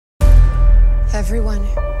Everyone,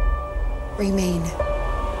 remain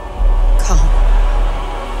calm.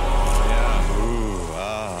 Yeah,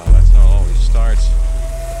 that's how it always starts.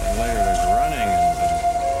 And later there's running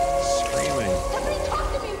and screaming. Somebody talk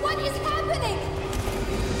to me! What is happening?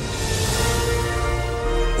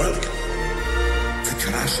 Welcome to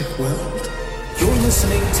Jurassic World. You're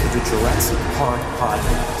listening to the Jurassic Park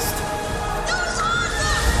podcast.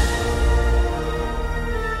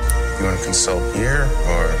 You want to consult here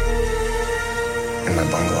or in my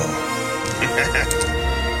bungalow?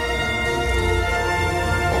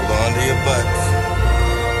 Hold on to your butts.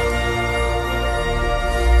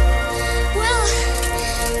 Well,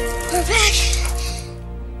 we're back.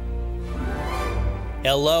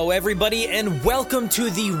 Hello, everybody, and welcome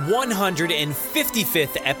to the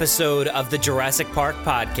 155th episode of the Jurassic Park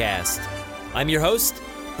podcast. I'm your host,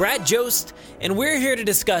 Brad Jost, and we're here to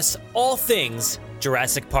discuss all things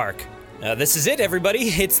Jurassic Park. This is it, everybody.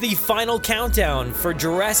 It's the final countdown for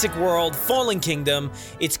Jurassic World Fallen Kingdom.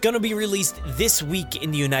 It's going to be released this week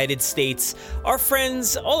in the United States. Our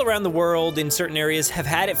friends all around the world in certain areas have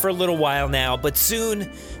had it for a little while now, but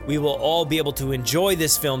soon we will all be able to enjoy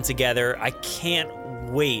this film together. I can't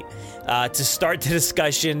wait to start the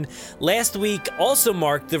discussion. Last week also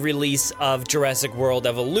marked the release of Jurassic World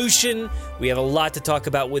Evolution. We have a lot to talk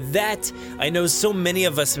about with that. I know so many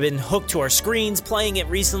of us have been hooked to our screens playing it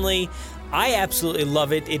recently. I absolutely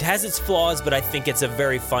love it. It has its flaws, but I think it's a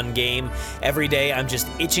very fun game. Every day I'm just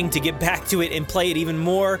itching to get back to it and play it even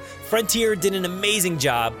more. Frontier did an amazing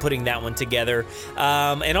job putting that one together.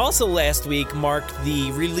 And also last week marked the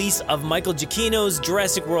release of Michael Giacchino's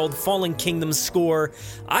Jurassic World Fallen Kingdom score.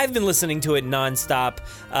 I've been listening to it nonstop.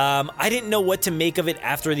 I didn't know what to make of it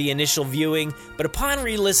after the initial viewing, but upon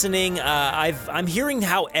re-listening, I'm hearing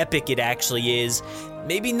how epic it actually is.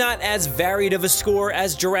 Maybe not as varied of a score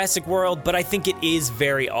as Jurassic World, but I think it is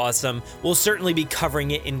very awesome. We'll certainly be covering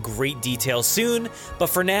it in great detail soon, but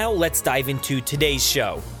for now, let's dive into today's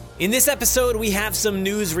show. In this episode, we have some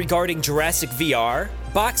news regarding Jurassic VR,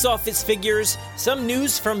 box office figures, some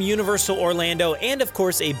news from Universal Orlando, and of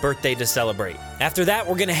course, a birthday to celebrate. After that,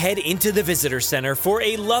 we're going to head into the Visitor Center for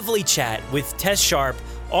a lovely chat with Tess Sharpe,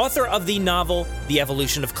 author of the novel, The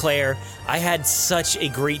Evolution of Claire. I had such a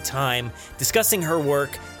great time discussing her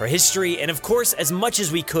work, her history, and of course, as much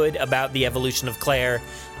as we could about The Evolution of Claire.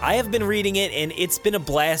 I have been reading it, and it's been a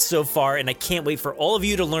blast so far, and I can't wait for all of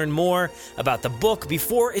you to learn more about the book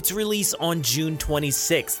before its release on June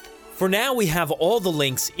 26th. For now, we have all the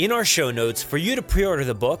links in our show notes for you to pre-order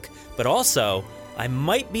the book, but also, I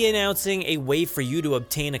might be announcing a way for you to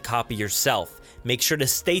obtain a copy yourself. Make sure to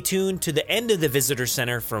stay tuned to the end of the Visitor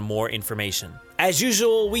Center for more information. As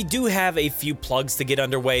usual, we do have a few plugs to get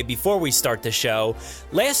underway before we start the show.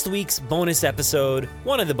 Last week's bonus episode,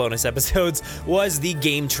 one of the bonus episodes, was the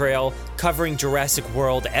game trail covering Jurassic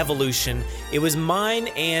World Evolution. It was mine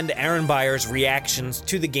and Aaron Byer's reactions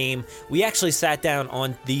to the game. We actually sat down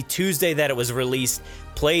on the Tuesday that it was released,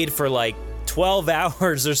 played for like 12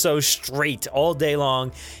 hours or so straight all day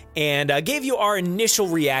long, and gave you our initial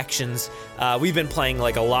reactions. We've been playing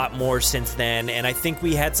like a lot more since then, and I think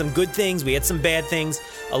we had some good things, we had some bad things,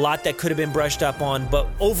 a lot that could have been brushed up on, but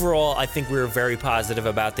overall I think we were very positive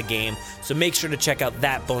about the game, so make sure to check out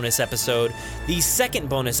that bonus episode. The second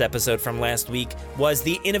bonus episode from last week was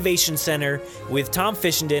the Innovation Center with Tom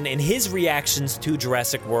Fishenden and his reactions to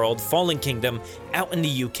Jurassic World Fallen Kingdom out in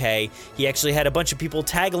the UK. He actually had a bunch of people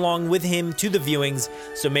tag along with him to the viewings,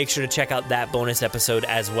 so make sure to check out that bonus episode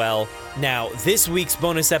as well. Now, this week's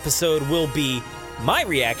bonus episode will be my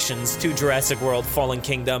reactions to Jurassic World Fallen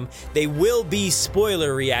Kingdom. They will be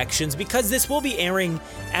spoiler reactions because this will be airing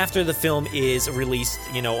after the film is released,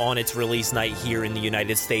 on its release night here in the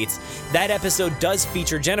United States. That episode does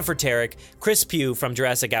feature Jennifer Tarek, Chris Pugh from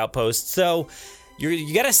Jurassic Outpost, so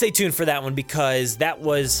you gotta stay tuned for that one because that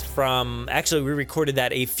was actually we recorded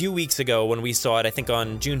that a few weeks ago when we saw it, I think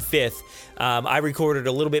on June 5th. I recorded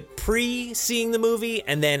a little bit pre-seeing the movie,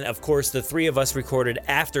 and then, of course, the three of us recorded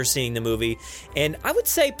after seeing the movie. And I would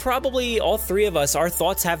say probably all three of us, our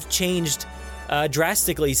thoughts have changed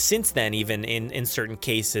drastically since then, even in certain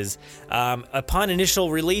cases. Upon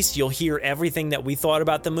initial release, you'll hear everything that we thought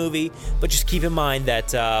about the movie, but just keep in mind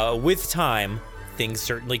that with time, things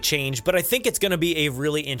certainly change, but I think it's going to be a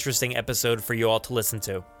really interesting episode for you all to listen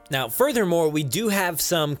to. Now, furthermore, we do have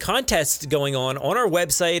some contests going on our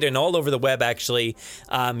website and all over the web, actually.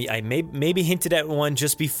 I maybe hinted at one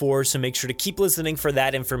just before, so make sure to keep listening for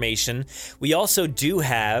that information. We also do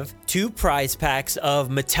have 2 prize packs of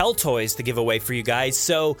Mattel toys to give away for you guys.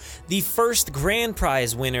 So the first grand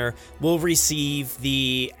prize winner will receive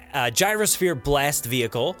the Gyrosphere Blast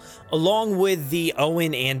vehicle, along with the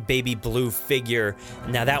Owen and Baby Blue figure.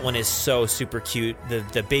 Now that one is so super cute.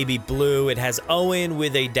 The Baby Blue, it has Owen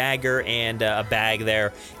with a dagger and a bag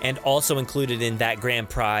there, and also included in that grand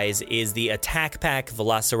prize is the Attack Pack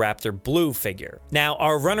Velociraptor Blue figure. Now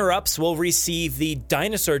our runner-ups will receive the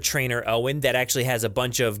Dinosaur Trainer Owen that actually has a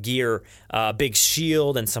bunch of gear, a big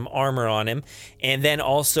shield and some armor on him, and then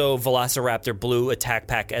also Velociraptor Blue Attack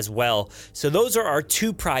Pack as well. So those are our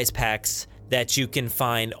 2 prize packs that you can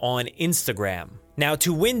find on Instagram. Now,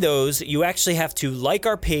 to win those, you actually have to like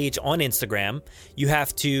our page on Instagram. You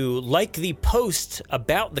have to like the post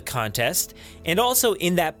about the contest, and also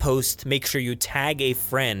in that post, make sure you tag a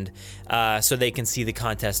friend so they can see the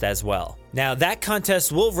contest as well. Now, that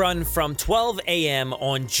contest will run from 12 a.m.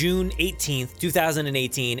 on June 18th,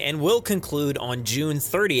 2018, and will conclude on June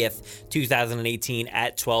 30th, 2018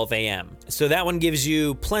 at 12 a.m. So that one gives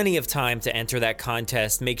you plenty of time to enter that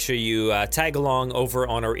contest. Make sure you tag along over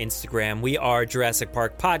on our Instagram. We are Jurassic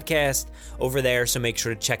Park Podcast over there, so make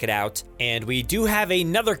sure to check it out. And we do have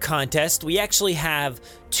another contest. We actually have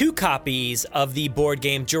 2 copies of the board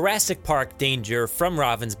game Jurassic Park Danger from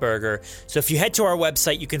Ravensburger. So if you head to our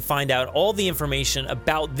website, you can find out all the information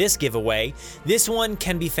about this giveaway. This one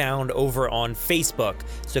can be found over on Facebook.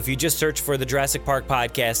 So if you just search for the Jurassic Park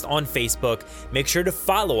Podcast on Facebook, make sure to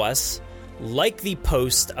follow us, like the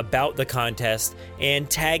post about the contest, and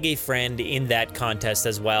tag a friend in that contest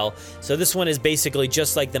as well. So this one is basically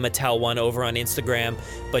just like the Mattel one over on Instagram,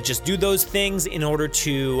 but just do those things in order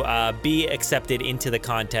to be accepted into the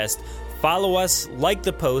contest. Follow us, like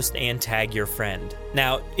the post, and tag your friend.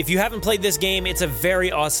 Now, if you haven't played this game, it's a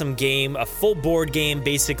very awesome game, a full board game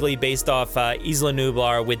basically based off Isla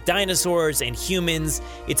Nublar with dinosaurs and humans.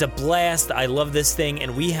 It's a blast. I love this thing,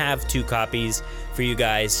 and we have 2 copies for you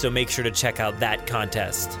guys, so make sure to check out that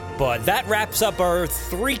contest. But that wraps up our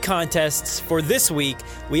 3 contests for this week.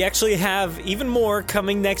 We actually have even more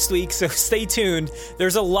coming next week, so stay tuned.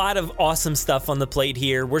 There's a lot of awesome stuff on the plate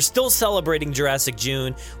here. We're still celebrating Jurassic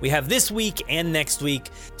June. We have this week and next week,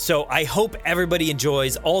 so I hope everybody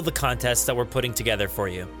enjoys all the contests that we're putting together for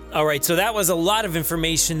you. All right, so that was a lot of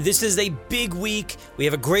information. This is a big week. We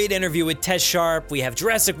have a great interview with Tess Sharpe. We have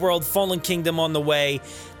Jurassic World Fallen Kingdom on the way.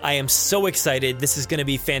 I am so excited. This is going to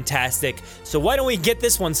be fantastic. So why don't we get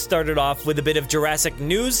this one started off with a bit of Jurassic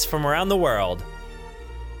news from around the world.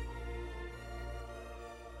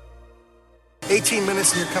 18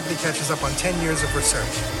 minutes and your company catches up on 10 years of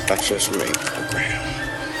research. Access rate program.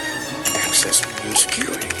 Access new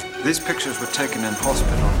security. These pictures were taken in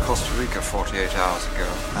hospital in Costa Rica 48 hours ago.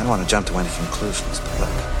 I don't want to jump to any conclusions, but look.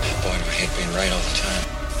 Boy, we hate being right all the time.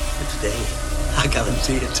 But today, I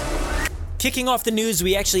guarantee it. Kicking off the news,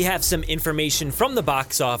 we actually have some information from the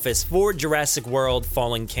box office for Jurassic World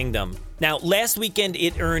Fallen Kingdom. Now, last weekend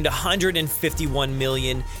it earned $151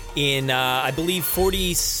 million in, I believe,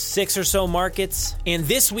 46 or so markets. And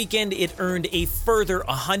this weekend it earned a further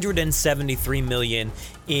 $173 million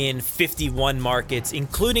in 51 markets,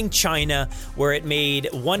 including China, where it made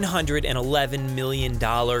 $111 million.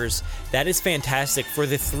 That is fantastic for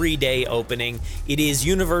the 3-day opening. It is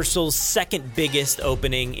Universal's second biggest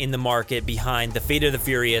opening in the market behind The Fate of the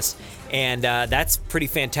Furious, and that's pretty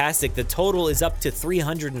fantastic. The total is up to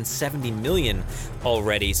 $370 million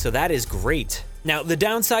already, so that is great. Now, the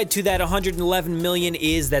downside to that $111 million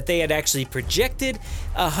is that they had actually projected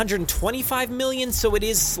 $125 million, so it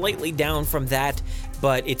is slightly down from that,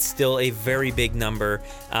 but it's still a very big number.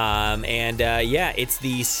 Yeah, it's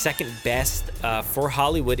the second best for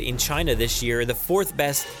Hollywood in China this year, the 4th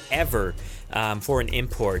best ever for an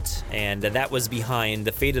import, and that was behind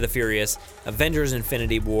The Fate of the Furious, Avengers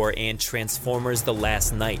Infinity War, and Transformers The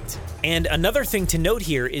Last Knight. And another thing to note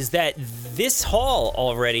here is that this haul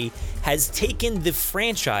already has taken the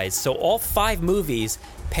franchise, so all 5 movies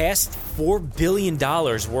passed $4 billion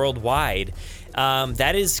worldwide.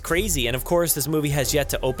 That is crazy, and of course this movie has yet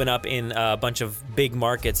to open up in a bunch of big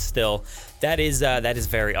markets still. That is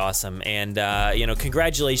very awesome, and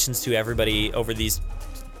congratulations to everybody over these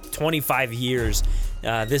 25 years.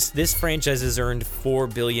 This franchise has earned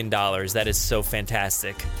 $4 billion. That is so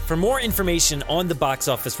fantastic. For more information on the box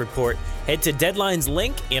office report, head to Deadline's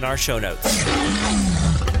link in our show notes.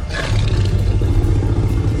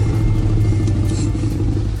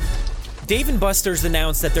 Dave & Buster's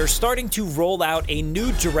announced that they're starting to roll out a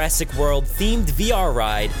new Jurassic World themed VR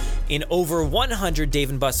ride in over 100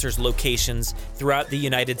 Dave & Buster's locations throughout the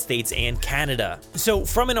United States and Canada. So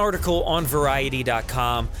from an article on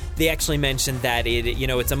Variety.com, they actually mentioned that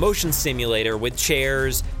it's a motion simulator with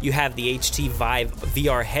chairs. You have the HT Vive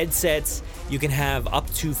VR headsets. You can have up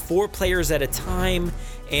to 4 players at a time,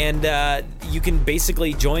 and you can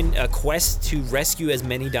basically join a quest to rescue as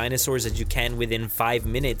many dinosaurs as you can within 5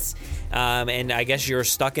 minutes. And I guess you're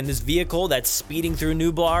stuck in this vehicle that's speeding through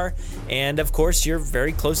Nublar, and of course you're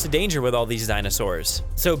very close to danger with all these dinosaurs.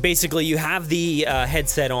 So basically you have the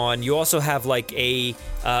headset on. You also have like a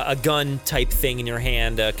gun type thing in your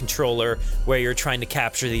hand, a controller, where you're trying to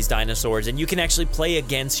capture these dinosaurs, and you can actually play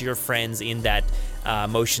against your friends in that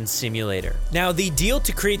motion simulator. Now, the deal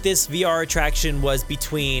to create this VR attraction was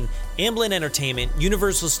between Amblin Entertainment,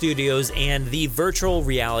 Universal Studios, and the virtual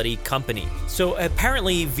reality company. So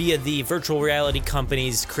apparently via the virtual reality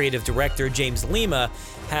company's creative director, James Lima,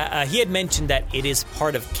 he had mentioned that it is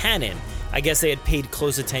part of canon. I guess they had paid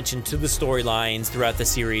close attention to the storylines throughout the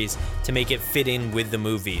series to make it fit in with the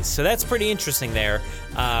movies. So that's pretty interesting there.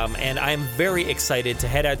 And I'm very excited to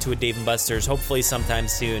head out to a Dave & Buster's, hopefully sometime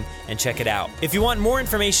soon, and check it out. If you want more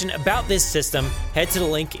information about this system, head to the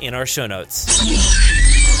link in our show notes.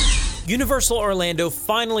 Universal Orlando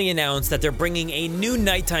finally announced that they're bringing a new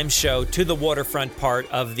nighttime show to the waterfront part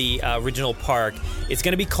of the original park. It's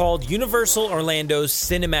going to be called Universal Orlando's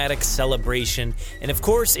Cinematic Celebration, and of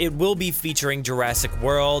course it will be featuring Jurassic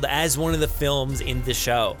World as one of the films in the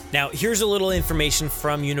show. Now, here's a little information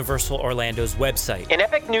from Universal Orlando's website. An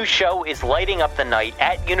epic new show is lighting up the night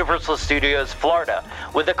at Universal Studios Florida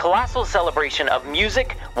with a colossal celebration of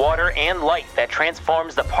music, water, and light that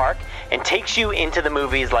transforms the park and takes you into the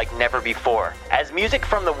movies like never before. As music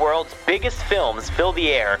from the world's biggest films fill the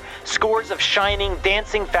air, scores of shining,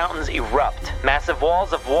 dancing fountains erupt. Massive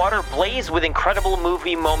walls of water blaze with incredible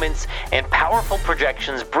movie moments, and powerful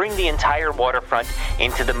projections bring the entire waterfront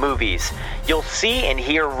into the movies. You'll see and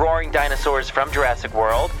hear roaring dinosaurs from Jurassic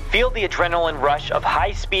World, feel the adrenaline rush of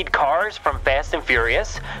high-speed cars from Fast and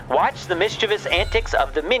Furious, watch the mischievous antics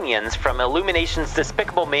of the Minions from Illumination's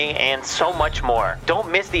Despicable Me, and so much more.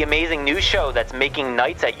 Don't miss the amazing new show that's making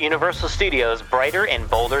nights at Universal Studios brighter and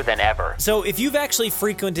bolder than ever. So if you've actually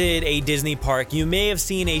frequented a Disney park, you may have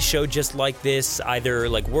seen a show just like this, either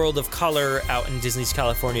like World of Color out in Disney's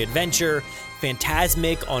California Adventure,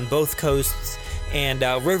 Fantasmic on both coasts, and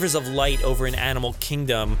Rivers of Light over in Animal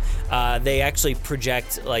Kingdom. They actually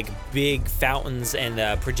project like big fountains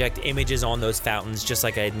and project images on those fountains, just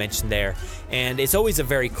like I had mentioned there. And it's always a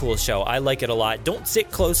very cool show. I like it a lot. Don't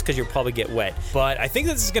sit close because you'll probably get wet. But I think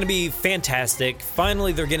this is going to be fantastic.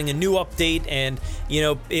 Finally, they're getting a new update, and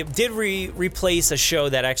it did replace a show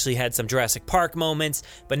that actually had some Jurassic Park moments,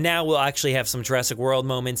 but now we'll actually have some Jurassic World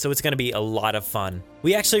moments, so it's going to be a lot of fun.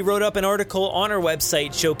 We actually wrote up an article on our website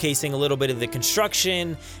showcasing a little bit of the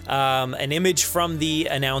construction, an image from the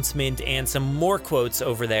announcement, and some more quotes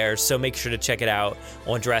over there, so make sure to check it out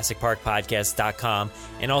on JurassicParkPodcast.com,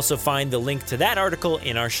 and also find the link to that article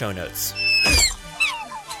in our show notes.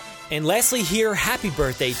 And lastly here, happy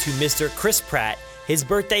birthday to Mr. Chris Pratt. His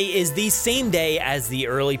birthday is the same day as the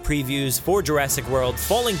early previews for Jurassic World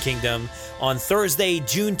Fallen Kingdom on Thursday,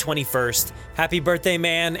 June 21st. Happy birthday,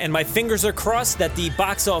 man, and my fingers are crossed that the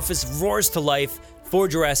box office roars to life for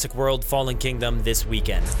Jurassic World Fallen Kingdom this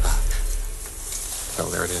weekend. Oh,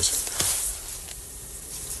 there it is.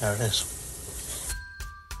 There it is.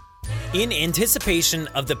 In anticipation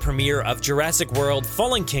of the premiere of Jurassic World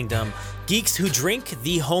Fallen Kingdom, Geeks Who Drink,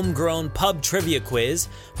 the homegrown pub trivia quiz,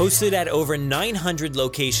 hosted at over 900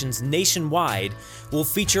 locations nationwide, will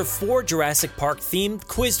feature 4 Jurassic Park-themed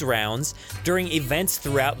quiz rounds during events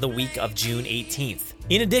throughout the week of June 18th.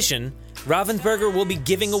 In addition, Ravensburger will be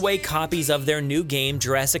giving away copies of their new game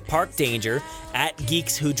Jurassic Park Danger at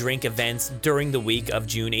Geeks Who Drink events during the week of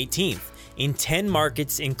June 18th. In 10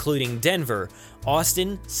 markets including Denver,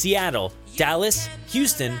 Austin, Seattle, Dallas,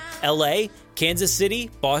 Houston, LA, Kansas City,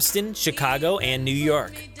 Boston, Chicago, and New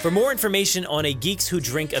York. For more information on a Geeks Who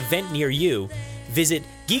Drink event near you, visit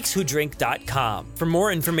geekswhodrink.com. For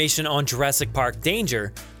more information on Jurassic Park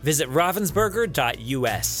Danger, visit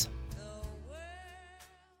ravensburger.us.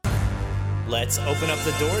 Let's open up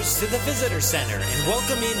the doors to the Visitor Center and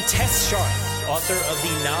welcome in Tess Sharpe, author of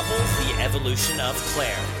the novel The Evolution of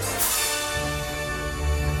Claire.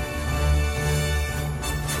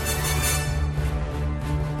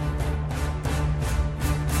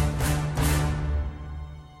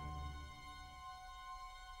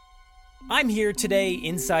 I'm here today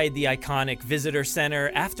inside the iconic visitor center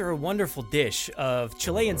after a wonderful dish of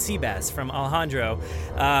Chilean sea bass from Alejandro.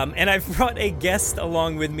 And I've brought a guest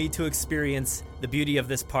along with me to experience the beauty of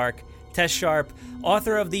this park, Tess Sharpe,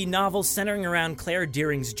 author of the novel centering around Claire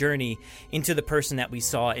Dearing's journey into the person that we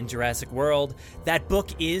saw in Jurassic World. That book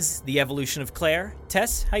is The Evolution of Claire.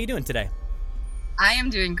 Tess, how you doing today? I am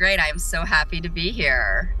doing great. I am so happy to be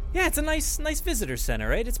here. Yeah, it's a nice visitor center,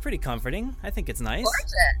 right? It's pretty comforting. I think it's nice.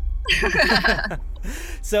 Gorgeous.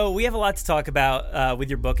 So we have a lot to talk about with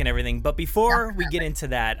your book and everything, but before we get into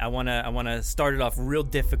that, I wanna start it off real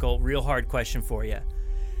difficult, real hard question for you.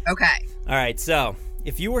 Okay. All right. So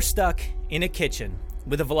if you were stuck in a kitchen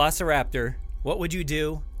with a velociraptor, what would you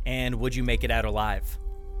do, and would you make it out alive?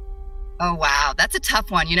 Oh, wow. That's a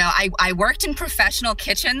tough one. You know, I worked in professional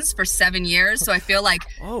kitchens for 7 years, so I feel like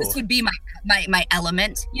this would be my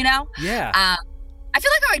element, you know? Yeah. I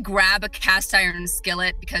feel like I would grab a cast iron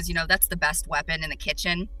skillet because, you know, that's the best weapon in the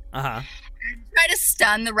kitchen. Uh-huh. Try to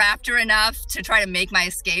stun the raptor enough to try to make my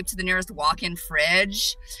escape to the nearest walk-in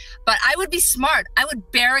fridge. But I would be smart. I would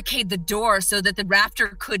barricade the door so that the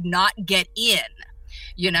raptor could not get in,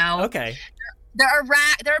 you know? Okay. There are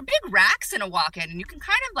big racks in a walk-in, and you can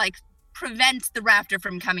kind of like prevent the raptor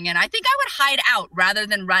from coming in. I think I would hide out rather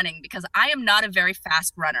than running because I am not a very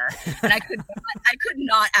fast runner, and I could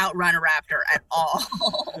not outrun a raptor at all.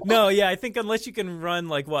 No, yeah, I think unless you can run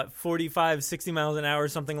like 45, 60 miles an hour or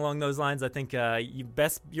something along those lines, I think your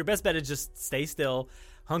best bet is just stay still,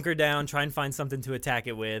 hunker down, try and find something to attack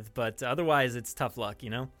it with, but otherwise it's tough luck,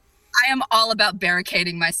 you know? I am all about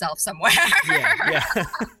barricading myself somewhere. Yeah.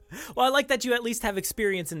 Well, I like that you at least have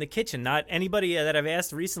experience in the kitchen. Not anybody that I've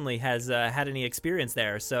asked recently has had any experience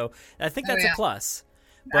there, so I think that's a plus.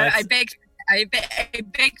 But I baked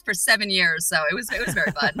for 7 years, so it was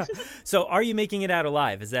very fun. So, are you making it out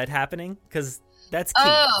alive? Is that happening? Because that's key.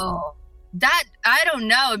 Oh, that I don't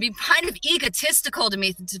know. It'd be kind of egotistical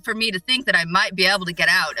for me to think that I might be able to get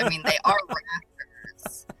out. I mean, they are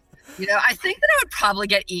raptors. You know, I think that I would probably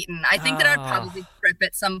get eaten. I think that I would probably trip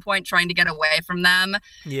at some point trying to get away from them.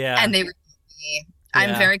 Yeah. And they would eat me. Yeah.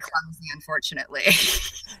 I'm very clumsy, unfortunately.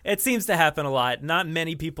 It seems to happen a lot. Not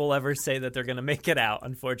many people ever say that they're going to make it out,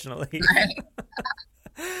 unfortunately.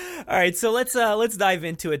 Right. All right, so let's dive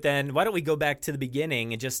into it then. Why don't we go back to the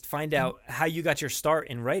beginning and just find out how you got your start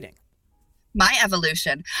in writing? My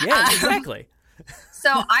evolution. Yeah, exactly. So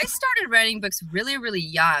I started writing books really, really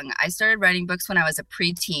young. I started writing books when I was a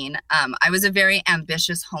preteen. I was a very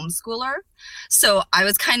ambitious homeschooler, so I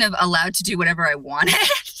was kind of allowed to do whatever I wanted.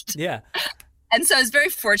 Yeah. And so I was very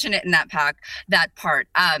fortunate in that part.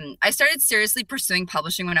 I started seriously pursuing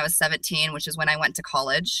publishing when I was 17, which is when I went to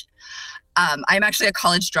college. I'm actually a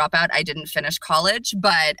college dropout. I didn't finish college,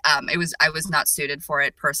 but I was not suited for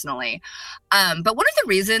it personally. But one of the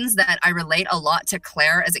reasons that I relate a lot to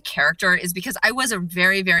Claire as a character is because I was a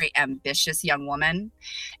very, very ambitious young woman,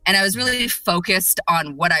 and I was really focused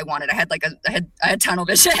on what I wanted. I had tunnel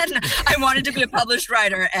vision. I wanted to be a published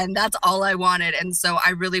writer, and that's all I wanted. And so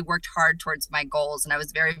I really worked hard towards my goals, and I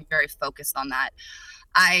was very, very focused on that.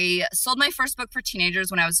 I sold my first book for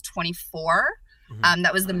teenagers when I was 24.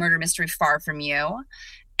 That was the murder mystery Far From You.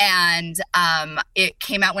 And it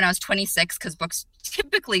came out when I was 26 because books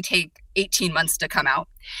typically take 18 months to come out.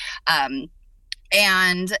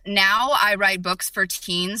 And now I write books for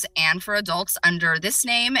teens and for adults under this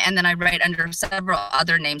name. And then I write under several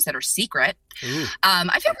other names that are secret.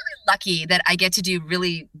 I feel really lucky that I get to do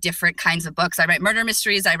really different kinds of books. I write murder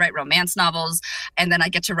mysteries, I write romance novels, and then I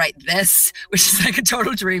get to write this, which is like a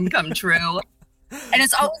total dream come true. And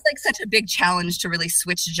it's always like such a big challenge to really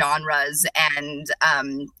switch genres and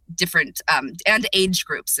different and age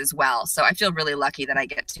groups as well. So I feel really lucky that I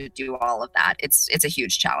get to do all of that. It's a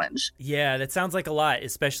huge challenge. Yeah, that sounds like a lot,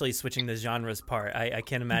 especially switching the genres part. I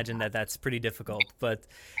can't imagine that that's pretty difficult. But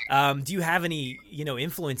do you have any,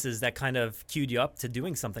 influences that kind of cued you up to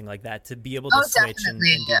doing something like that, to be able to switch and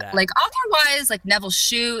do that? Like author-wise, like Neville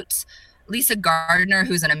Shute, Lisa Gardner,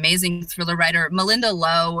 who's an amazing thriller writer. Melinda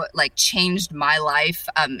Lowe, changed my life.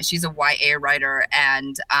 She's a YA writer,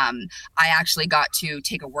 and I actually got to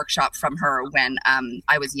take a workshop from her when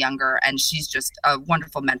I was younger, and she's just a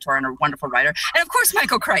wonderful mentor and a wonderful writer. And of course,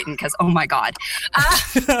 Michael Crichton, because oh my God.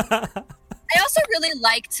 I also really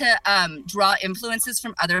like to draw influences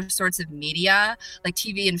from other sorts of media, like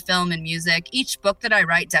TV and film and music. Each book that I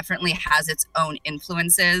write definitely has its own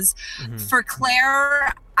influences. Mm-hmm. For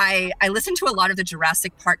Claire, I listened to a lot of the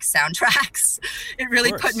Jurassic Park soundtracks. It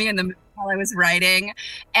really put me in the mood while I was writing.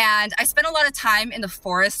 And I spent a lot of time in the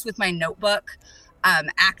forest with my notebook.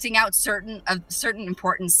 acting out certain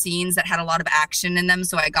important scenes that had a lot of action in them,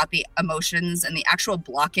 so I got the emotions and the actual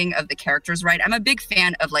blocking of the characters right. I'm a big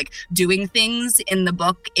fan of like doing things in the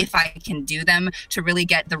book if I can do them to really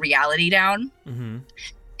get the reality down. Mm-hmm.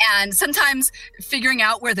 And sometimes figuring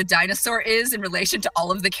out where the dinosaur is in relation to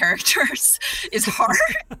all of the characters is hard.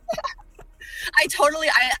 I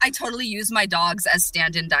totally used my dogs as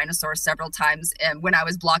stand-in dinosaurs several times when I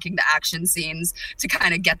was blocking the action scenes to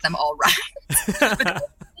kind of get them all right. But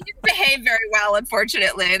they didn't behave very well,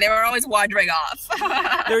 unfortunately. They were always wandering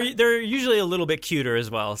off. They're usually a little bit cuter as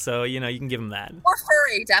well, so you can give them that. Or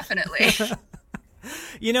furry, definitely.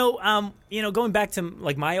 Going back to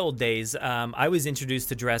like my old days, I was introduced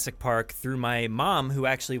to Jurassic Park through my mom, who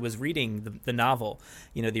actually was reading the novel,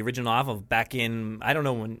 the original novel back in, I don't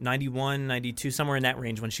know, when 91, 92, somewhere in that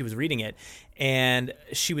range when she was reading it. And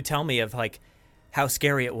she would tell me of like how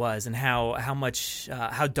scary it was and how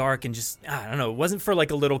dark and just, I don't know, it wasn't for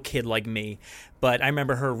like a little kid like me. But I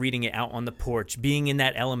remember her reading it out on the porch, being in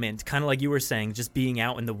that element, kind of like you were saying, just being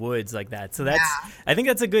out in the woods like that. So I think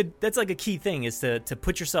that's like a key thing, is to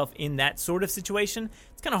put yourself in that sort of situation.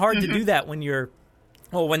 It's kind of hard to do that when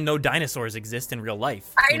when no dinosaurs exist in real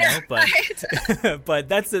life. I know, but right? but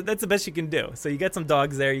that's the best you can do. So you got some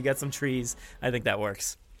dogs there, you got some trees. I think that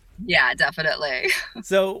works. Yeah, definitely.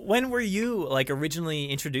 So when were you like originally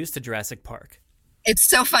introduced to Jurassic Park? It's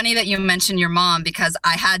so funny that you mentioned your mom, because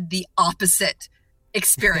I had the opposite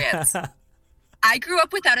experience. I grew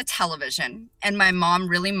up without a television, and my mom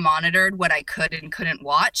really monitored what I could and couldn't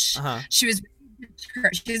watch. Uh-huh. She was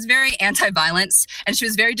very anti-violence, and she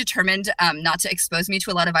was very determined not to expose me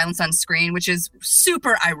to a lot of violence on screen, which is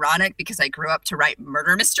super ironic because I grew up to write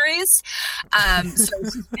murder mysteries. So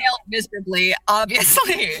she failed miserably,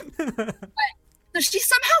 obviously. So she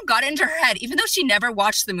somehow got into her head, even though she never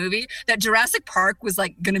watched the movie, that Jurassic Park was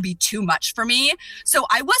like going to be too much for me. So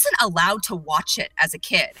I wasn't allowed to watch it as a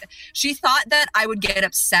kid. She thought that I would get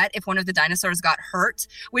upset if one of the dinosaurs got hurt,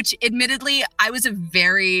 which admittedly, I was a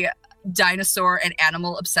very dinosaur and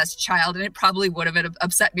animal obsessed child, and it probably would have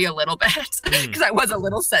upset me a little bit because I was a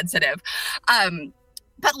little sensitive.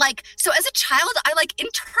 But like, so as a child, I like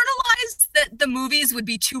internalized that the movies would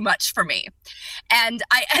be too much for me. And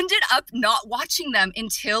I ended up not watching them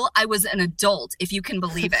until I was an adult, if you can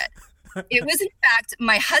believe it. It was in fact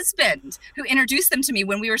my husband who introduced them to me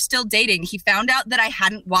when we were still dating. He found out that I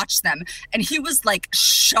hadn't watched them, and he was like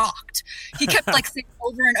shocked. He kept like saying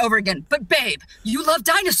over and over again, "But babe, you love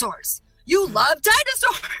dinosaurs. You love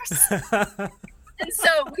dinosaurs." And so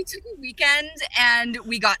we took a weekend and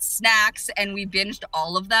we got snacks and we binged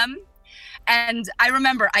all of them. And I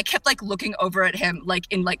remember I kept like looking over at him like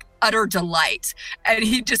in like utter delight. And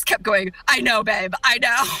he just kept going, "I know, babe, I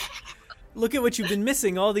know." Look at what you've been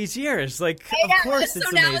missing all these years. Like, of course it's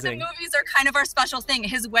amazing. So now the movies are kind of our special thing.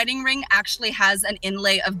 His wedding ring actually has an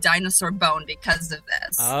inlay of dinosaur bone because of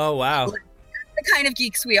this. Oh, wow. The kind of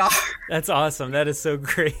geeks we are. That's awesome. That is so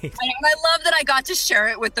great. And I love that I got to share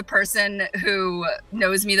it with the person who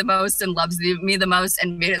knows me the most and loves me the most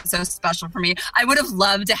and made it so special for me. I would have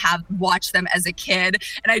loved to have watched them as a kid,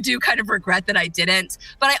 and I do kind of regret that I didn't.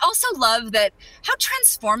 But I also love that how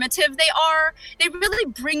transformative they are. They really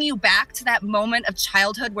bring you back to that moment of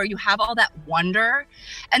childhood where you have all that wonder.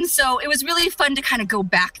 And so it was really fun to kind of go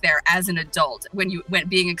back there as an adult when you went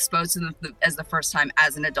being exposed to them as the first time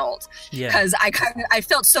as an adult. Yeah. Because I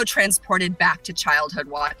felt so transported back to childhood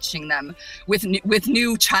watching them with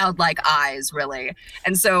new childlike eyes, really.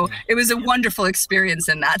 And so it was a wonderful experience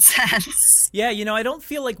in that sense. Yeah, I don't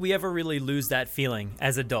feel like we ever really lose that feeling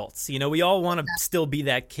as adults. We all want to still be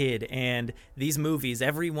that kid. And these movies,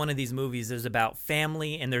 every one of these movies is about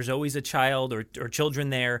family, and there's always a child or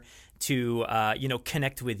children there to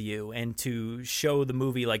connect with you and to show the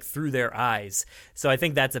movie like through their eyes. So I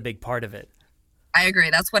think that's a big part of it. I agree.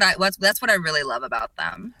 That's what I really love about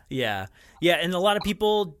them. Yeah. And a lot of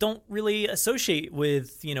people don't really associate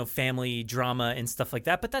with, family drama and stuff like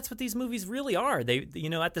that, but that's what these movies really are. They,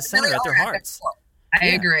 at the center, at their hearts. I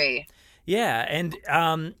agree. Yeah. And,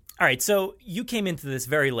 all right. So you came into this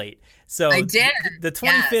very late. So I did. The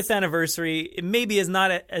 25th anniversary, it maybe is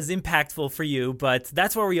not as impactful for you, but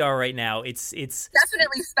that's where we are right now. It's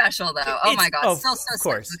definitely special though. Oh my God. So of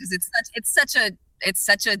course. Because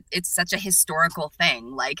it's such a historical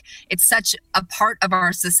thing. Like it's such a part of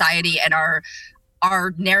our society and our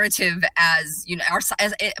narrative as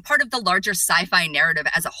as part of the larger sci-fi narrative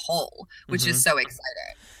as a whole, which is so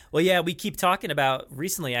exciting. Well, yeah, we keep talking about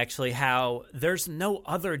recently actually how there's no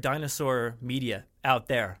other dinosaur media out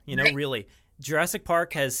there. Right. Really, Jurassic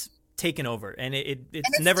Park has taken over, and it's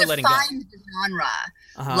and never letting go. It's defined the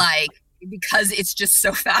genre. Like because it's just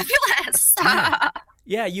so fabulous.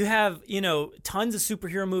 Yeah, you have, tons of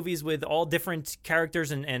superhero movies with all different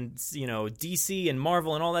characters and DC and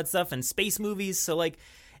Marvel and all that stuff, and space movies. So, like,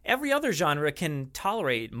 every other genre can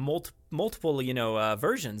tolerate multiple,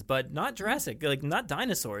 versions, but not Jurassic, like, not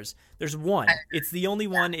dinosaurs. There's one. It's the only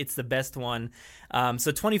one. It's the best one.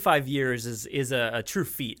 So 25 years is a true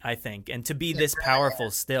feat, I think, and to be this powerful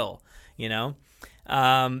still,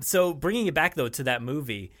 So bringing it back, though, to that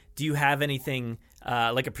movie, do you have anything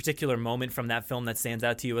like a particular moment from that film that stands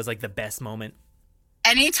out to you as like the best moment?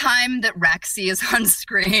 Anytime that Rexy is on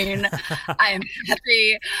screen, I am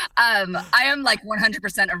happy. I am like 100%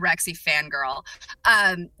 a Rexy fangirl.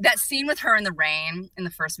 That scene with her in the rain in the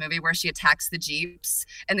first movie where she attacks the Jeeps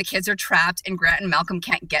and the kids are trapped and Grant and Malcolm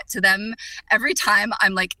can't get to them. Every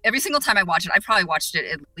single time I watch it, I've probably watched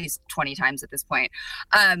it at least 20 times at this point.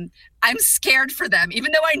 I'm scared for them,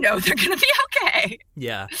 even though I know they're going to be okay.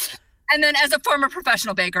 Yeah. And then as a former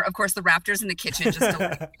professional baker, of course, the Raptors in the kitchen just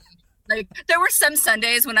like, there were some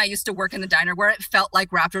Sundays when I used to work in the diner where it felt like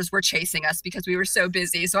Raptors were chasing us because we were so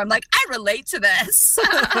busy. So I'm like, I relate to this.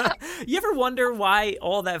 You ever wonder why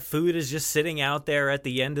all that food is just sitting out there at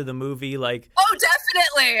the end of the movie? Like, oh,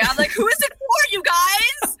 definitely. I'm like, who is it for, you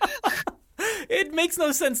guys? It makes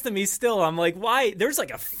no sense to me still. I'm like, why? There's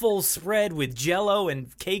like a full spread with Jell-O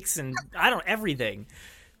and cakes and everything.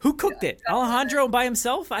 Who cooked it? Alejandro by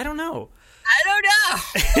himself? I don't know.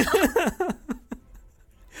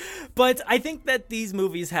 But I think that these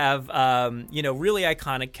movies have, really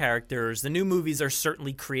iconic characters. The new movies are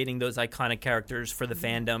certainly creating those iconic characters for the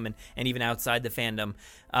fandom and even outside the fandom.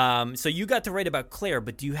 So you got to write about Claire,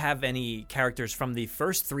 but do you have any characters from the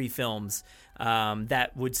first three films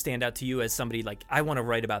that would stand out to you as somebody like, I want to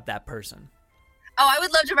write about that person? Oh, I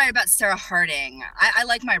would love to write about Sarah Harding. I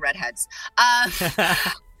like my redheads.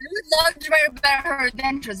 I would love to write about her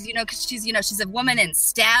adventures, because she's a woman in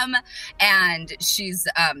STEM and she's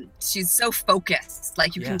so focused.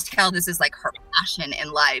 Like, you can tell this is like her passion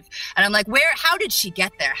in life. And I'm like, how did she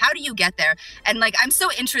get there? How do you get there? And like, I'm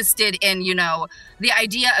so interested in, the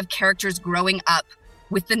idea of characters growing up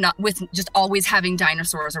with just always having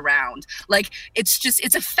dinosaurs around. Like,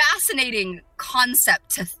 it's a fascinating concept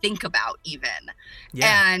to think about even.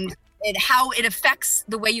 Yeah. And how it affects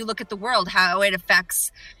the way you look at the world, how it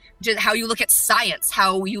affects just how you look at science,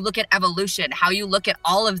 how you look at evolution, how you look at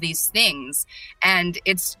all of these things. And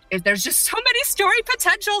there's just so many story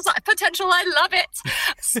potential. I love it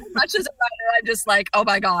so much as a writer. I'm just like, oh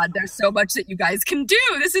my God, there's so much that you guys can do.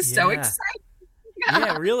 This is so exciting.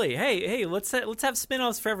 Yeah, really. Hey, let's have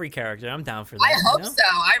spin-offs for every character. I'm down for that. I hope so.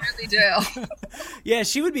 I really do. Yeah,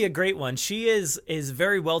 she would be a great one. She is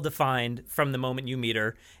very well defined from the moment you meet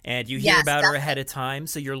her, and you hear about her ahead of time,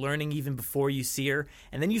 so you're learning even before you see her.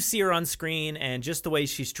 And then you see her on screen, and just the way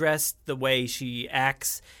she's dressed, the way she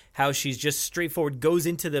acts, how she's just straightforward, goes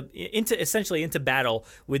into battle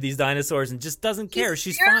with these dinosaurs and just doesn't care.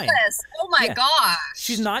 She's fine. Oh my gosh.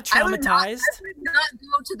 She's not traumatized. I would not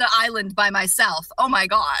go to the island by myself. Oh my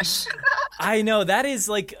gosh. I know, that is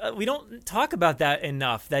like, we don't talk about that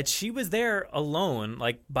enough, that she was there alone,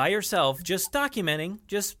 like by herself, just documenting,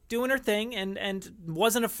 just doing her thing, and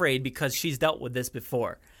wasn't afraid because she's dealt with this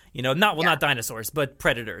before. Not dinosaurs, but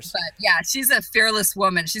predators. But yeah, she's a fearless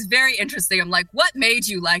woman. She's very interesting. I'm like, what made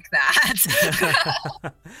you like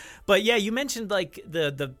that? But yeah, you mentioned like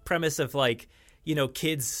the premise of like,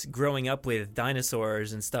 kids growing up with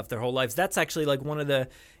dinosaurs and stuff their whole lives. That's actually like one of the,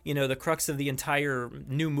 the crux of the entire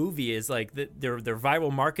new movie is like their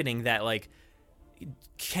viral marketing that like,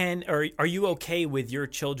 are you okay with your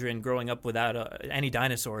children growing up without any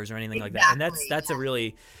dinosaurs or anything like that? And that's a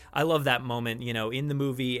really, I love that moment, in the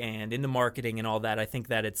movie and in the marketing and all that. I think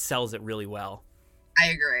that it sells it really well. I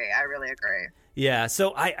agree. I really agree. Yeah.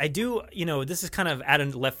 So I do, this is kind of out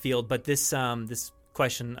of left field, but this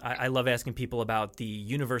question, I love asking people about the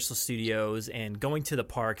Universal Studios and going to the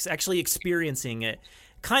parks, actually experiencing it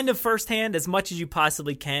kind of firsthand as much as you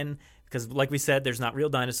possibly can. Because like we said, there's not real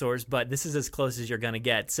dinosaurs, but this is as close as you're going to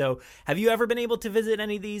get. So have you ever been able to visit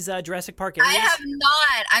any of these Jurassic Park areas? I have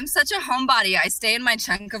not. I'm such a homebody. I stay in my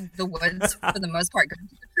chunk of the woods for the most part. Going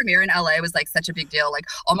to the premiere in LA was like such a big deal. Like,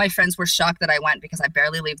 all my friends were shocked that I went because I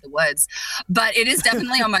barely leave the woods. But it is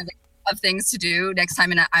definitely on my list of things to do next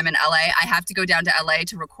time I'm in LA. I have to go down to LA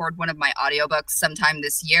to record one of my audiobooks sometime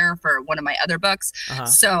this year for one of my other books.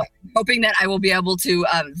 So I'm hoping that I will be able to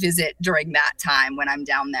visit during that time when I'm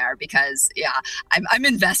down there because I'm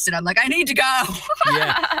invested. I'm like, I need to go.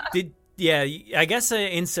 I guess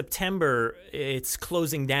in September it's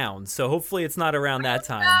closing down. So hopefully it's not around that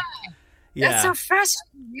time. That's so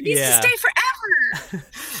frustrating. It needs to stay forever.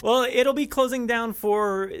 Well, it'll be closing down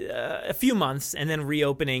for a few months and then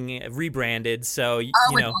reopening, rebranded. So,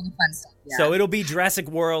 with all the fun stuff. Yeah. So it'll be Jurassic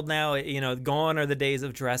World now. Gone are the days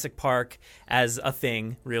of Jurassic Park as a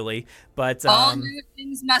thing, really. But all new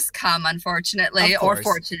things must come, unfortunately, or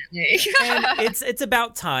fortunately. And it's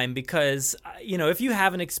about time because if you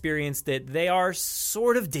haven't experienced it, they are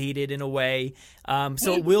sort of dated in a way.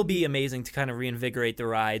 So it will be amazing to kind of reinvigorate the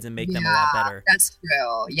rides and make them a lot better. That's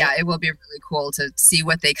true. Yeah, it will be really cool to see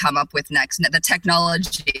what they come up with next. The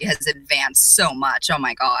technology has advanced so much. Oh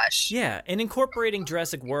my gosh. Yeah, and incorporating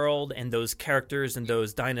Jurassic World and those characters and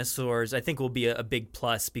those dinosaurs, I think will be a big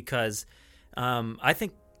plus because I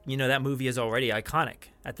think, that movie is already iconic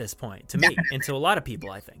at this point to me and to a lot of people,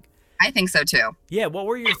 I think. I think so too. Yeah, what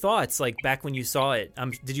were your thoughts like back when you saw it?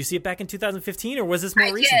 Did you see it back in 2015 or was this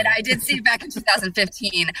more recent? I did see it back in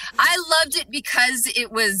 2015. I loved it because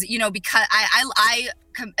it was, because I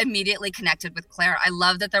immediately connected with Claire. I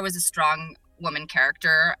love that there was a strong woman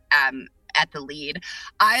character at the lead.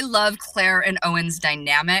 I love Claire and Owen's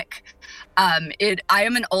dynamic. I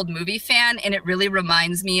am an old movie fan, and it really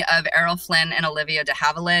reminds me of Errol Flynn and Olivia de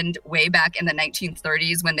Havilland way back in the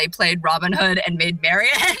 1930s when they played Robin Hood and Maid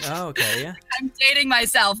Marian. Oh, okay, yeah. I'm dating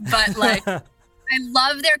myself, but I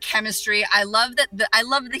love their chemistry. I love that. I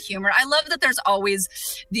love the humor. I love that there's always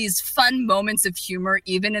these fun moments of humor,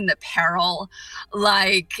 even in the peril.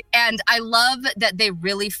 And I love that they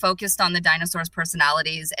really focused on the dinosaurs'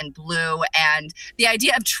 personalities and Blue. And the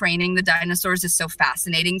idea of training the dinosaurs is so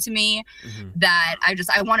fascinating to me that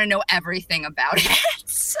I want to know everything about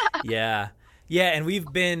it. Yeah. Yeah, and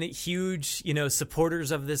we've been huge,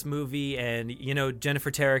 supporters of this movie. And,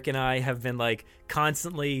 Jennifer Tarek and I have been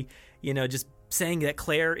constantly, just saying that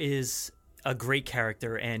Claire is a great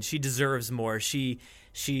character and she deserves more. She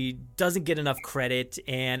doesn't get enough credit,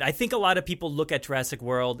 and I think a lot of people look at Jurassic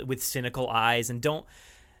World with cynical eyes and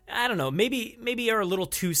maybe are a little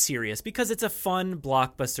too serious because it's a fun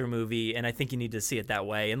blockbuster movie, and I think you need to see it that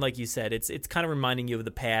way. And like you said, it's kind of reminding you of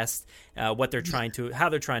the past, how they're trying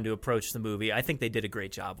to approach the movie. I think they did a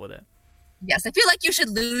great job with it. Yes, I feel like you should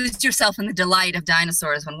lose yourself in the delight of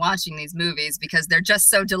dinosaurs when watching these movies because they're just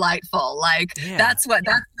so delightful. That's why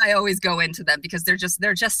I always go into them because they're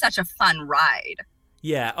just such a fun ride.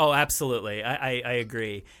 Yeah. Oh, absolutely. I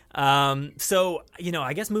agree. So,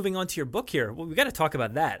 I guess moving on to your book here, we got to talk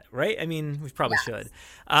about that, right? I mean, we probably should.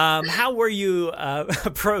 How were you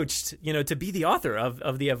approached, to be the author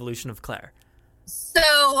of The Evolution of Claire?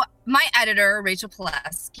 So my editor, Rachel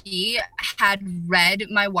Pulaski, had read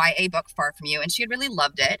my YA book, Far From You, and she had really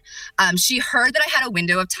loved it. She heard that I had a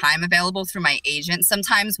window of time available through my agent.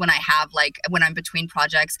 Sometimes when when I'm between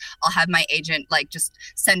projects, I'll have my agent just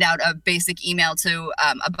send out a basic email to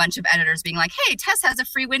a bunch of editors being like, hey, Tess has a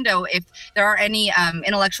free window. If there are any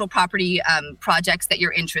intellectual property projects that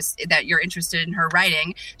you're interested in her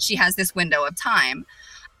writing, she has this window of time.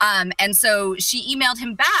 And so she emailed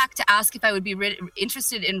him back to ask if I would be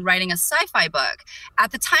interested in writing a sci-fi book.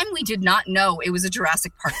 At the time, we did not know it was a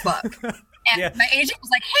Jurassic Park book. And my agent was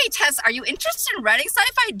like, hey, Tess, are you interested in writing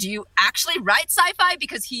sci-fi? Do you actually write sci-fi?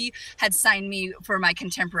 Because he had signed me for my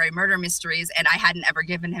contemporary murder mysteries, and he hadn't ever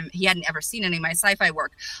seen any of my sci-fi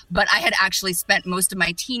work. But I had actually spent most of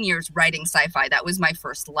my teen years writing sci-fi. That was my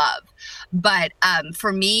first love. But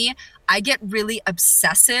for me, I get really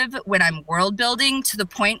obsessive when I'm world building to the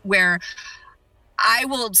point where I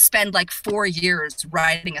will spend 4 years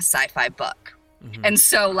writing a sci-fi book. Mm-hmm. And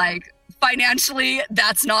so financially,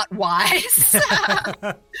 that's not wise.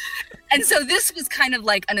 And so this was kind of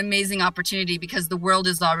an amazing opportunity because the world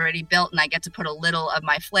is already built and I get to put a little of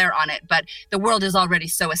my flair on it, but the world is already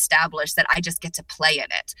so established that I just get to play in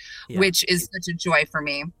it, which is such a joy for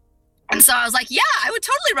me. And so I was like, yeah, I would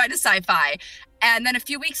totally write a sci-fi. And then a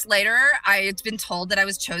few weeks later, I had been told that I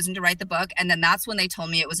was chosen to write the book. And then that's when they told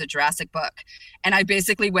me it was a Jurassic book. And I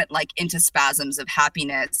basically went into spasms of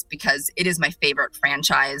happiness because it is my favorite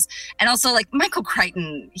franchise. And also Michael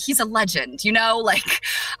Crichton, he's a legend,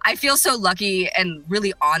 I feel so lucky and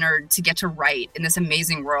really honored to get to write in this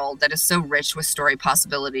amazing world that is so rich with story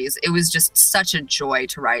possibilities. It was just such a joy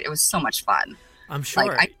to write. It was so much fun. I'm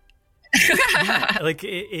sure.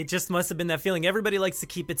 It just must have been that feeling. Everybody likes to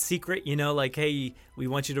keep it secret, hey, we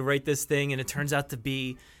want you to write this thing, and it turns out to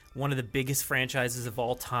be one of the biggest franchises of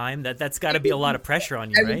all time. That's got to be a lot of pressure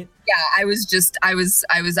on you, right? I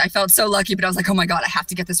felt so lucky, but I was like, oh my God, I have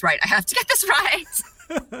to get this right.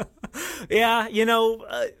 Yeah,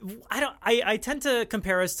 I tend to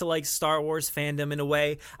compare us to Star Wars fandom in a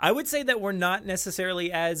way. I would say that we're not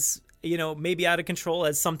necessarily as maybe out of control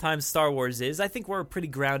as sometimes Star Wars is. I think we're a pretty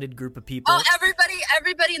grounded group of people. Oh,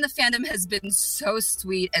 everybody in the fandom has been so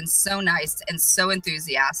sweet and so nice and so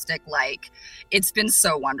enthusiastic. Like, it's been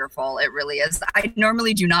so wonderful. It really is. I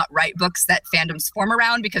normally do not write books that fandoms form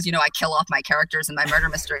around because, I kill off my characters in my murder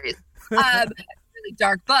mysteries. Really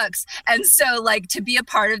dark books. And so, like, to be a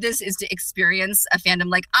part of this is to experience a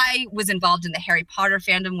fandom. Like, I was involved in the Harry Potter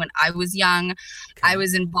fandom when I was young. Okay. I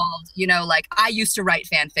was involved, I used to write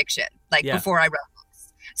fan fiction, before I wrote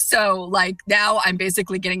books. So, like, now I'm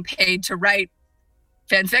basically getting paid to write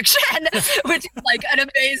fan fiction, which is like an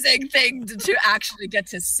amazing thing to actually get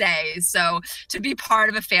to say. So to be part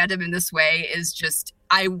of a fandom in this way is just,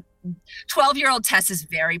 12-year-old Tess is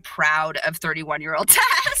very proud of 31-year-old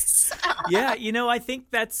Tess. Yeah, I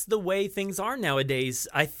think that's the way things are nowadays.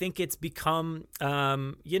 I think it's become,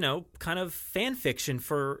 kind of fan fiction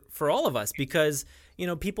for all of us because,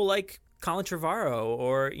 people like Colin Trevorrow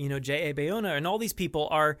or, J.A. Bayona and all these people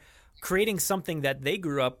are creating something that they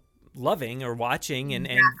grew up loving or watching, and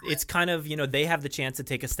it's kind of, they have the chance to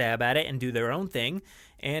take a stab at it and do their own thing.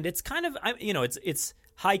 And it's kind of, it's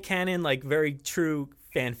high canon, like very true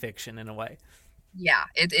fan fiction in a way. Yeah,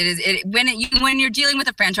 it is. When you're dealing with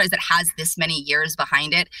a franchise that has this many years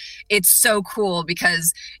behind it, it's so cool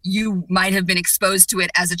because you might have been exposed to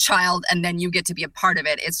it as a child, and then you get to be a part of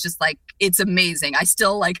it. It's just like, it's amazing. I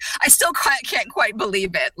still can't quite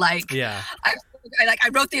believe it. Like, yeah, I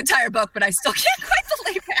wrote the entire book, but I still can't quite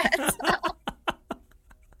believe it.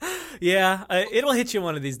 Yeah, it'll hit you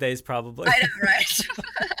one of these days, probably. I know,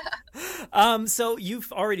 right? So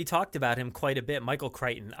you've already talked about him quite a bit, Michael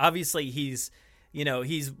Crichton. Obviously, he's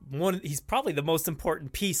probably the most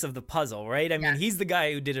important piece of the puzzle, right? I mean, he's the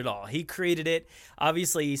guy who did it all. He created it.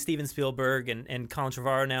 Obviously, Steven Spielberg and Colin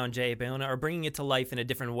Trevorrow now and J.A. Bayona are bringing it to life in a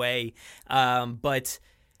different way. But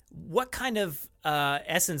what kind of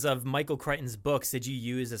essence of Michael Crichton's books did you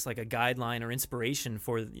use as like a guideline or inspiration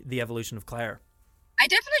for the evolution of Claire? I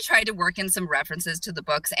definitely tried to work in some references to the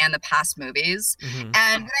books and the past movies. Mm-hmm.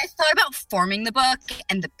 And when I thought about forming the book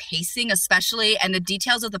and the pacing especially and the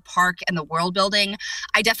details of the park and the world building,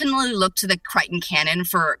 I definitely looked to the Crichton canon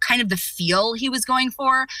for kind of the feel he was going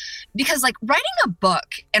for. Because like writing a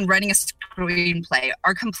book and writing a screenplay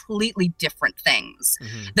are completely different things.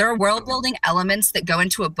 Mm-hmm. There are world building elements that go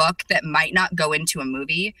into a book that might not go into a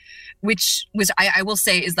movie, which was, I will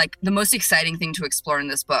say, is like the most exciting thing to explore in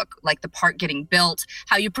this book. Like the park getting built,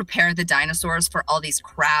 how you prepare the dinosaurs for all these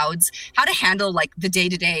crowds, how to handle like the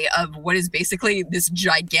day-to-day of what is basically this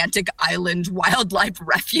gigantic island wildlife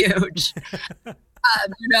refuge.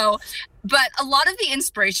 But a lot of the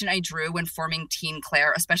inspiration I drew when forming teen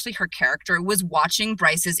Claire, especially her character, was watching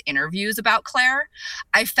Bryce's interviews about Claire.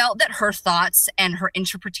 I felt that her thoughts and her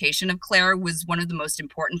interpretation of Claire was one of the most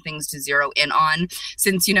important things to zero in on,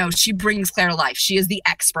 since, she brings Claire to life. She is the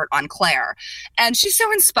expert on Claire. And she's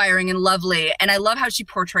so inspiring and lovely. And I love how she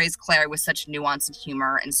portrays Claire with such nuance and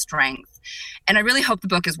humor and strength. And I really hope the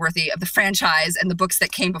book is worthy of the franchise and the books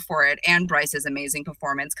that came before it and Bryce's amazing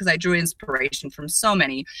performance, because I drew inspiration from so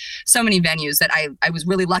many venues that I was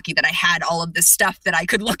really lucky that I had all of this stuff that I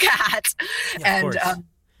could look at. Yeah, and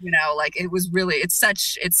it was really, it's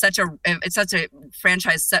such a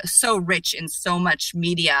franchise so rich in so much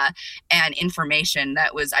media and information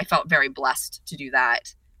I felt very blessed to do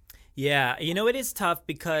that. Yeah, it is tough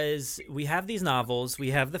because we have these novels,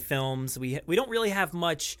 we have the films, we don't really have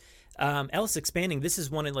much else expanding. This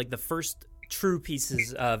is one of like the first true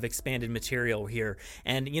pieces of expanded material here,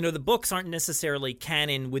 and the books aren't necessarily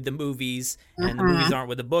canon with the movies, and the movies aren't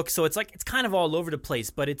with the books, so it's kind of all over the place.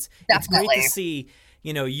 But it's great to see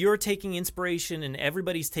you're taking inspiration and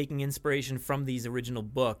everybody's taking inspiration from these original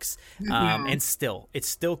books, and it's still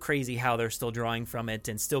crazy how they're still drawing from it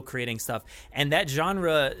and still creating stuff. And that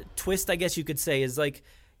genre twist, I guess you could say, is like,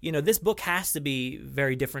 this book has to be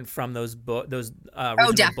very different from those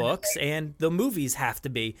original books, and the movies have to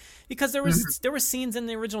be, because there were scenes in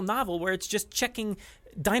the original novel where it's just checking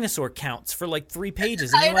dinosaur counts for like 3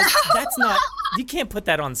 pages, and you're like, that's not, you can't put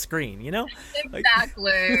that on screen,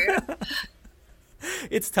 Exactly.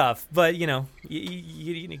 It's tough, but you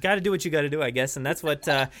got to do what you got to do, I guess, and that's what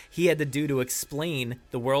he had to do to explain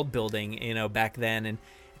the world building, back then, and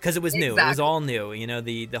because it was new. It was all new,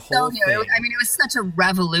 the whole thing. I mean, it was such a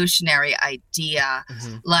revolutionary idea.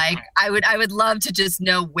 Mm-hmm. Like, I would love to just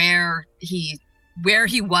know where he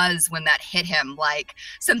was when that hit him. Like,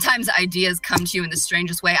 sometimes ideas come to you in the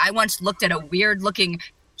strangest way. I once looked at a weird looking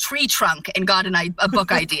tree trunk and got a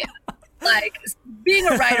book idea. Like, being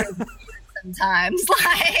a writer is weird sometimes.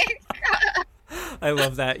 Like, I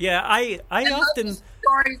love that. Yeah, I often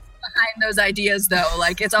stories behind those ideas, though.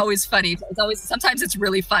 Like, it's always funny. Sometimes it's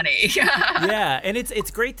really funny. Yeah, and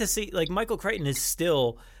it's great to see, like, Michael Crichton is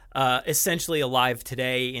still essentially alive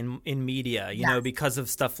today in media, you know, because of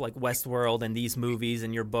stuff like Westworld and these movies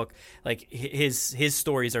and your book. Like, his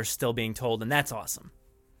stories are still being told, and that's awesome.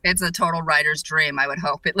 It's a total writer's dream, I would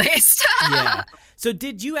hope, at least. Yeah. So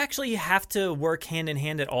did you actually have to work hand in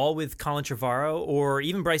hand at all with Colin Trevorrow or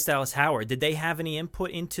even Bryce Dallas Howard? Did they have any input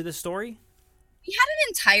into the story? We had an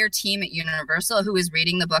entire team at Universal who was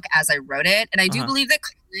reading the book as I wrote it. And I do believe that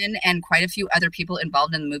Colin and quite a few other people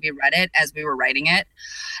involved in the movie read it as we were writing it.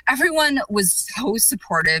 Everyone was so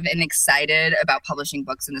supportive and excited about publishing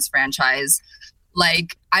books in this franchise.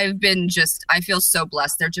 Like, I feel so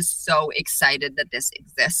blessed. They're just so excited that this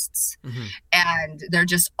exists. And they're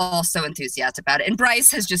just all so enthusiastic about it. And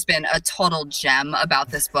Bryce has just been a total gem about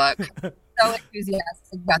this book. So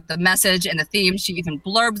enthusiastic about the message and the theme. She even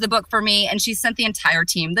blurbed the book for me, and she sent the entire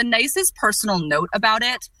team the nicest personal note about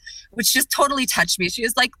it, which just totally touched me. She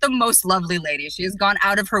is like the most lovely lady. She has gone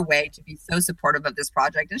out of her way to be so supportive of this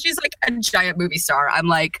project, and she's like a giant movie star. I'm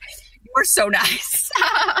like, you're so nice.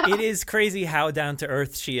 It is crazy how down to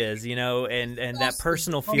earth she is, you know, and that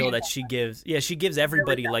personal feel that she gives. Yeah, she gives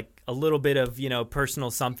everybody like a little bit of, you know, personal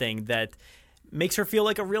something that makes her feel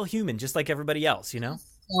like a real human, just like everybody else, you know?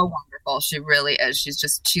 So wonderful. She really is.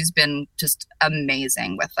 She's been just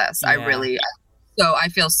amazing with this. Yeah. I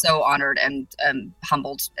feel so honored and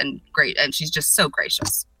humbled and great. And she's just so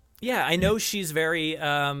gracious. Yeah, I know she's very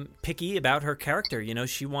picky about her character. You know,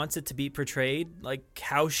 she wants it to be portrayed like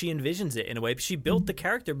how she envisions it in a way. She built the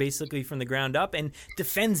character basically from the ground up and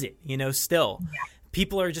defends it, you know, still. Yeah.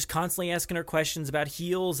 People are just constantly asking her questions about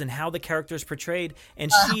heels and how the character is portrayed.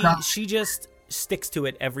 And she just sticks to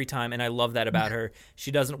it every time. And I love that about her.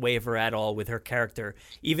 She doesn't waver at all with her character.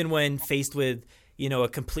 Even when faced with, you know, a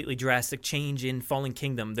completely drastic change in Fallen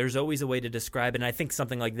Kingdom, there's always a way to describe it. And I think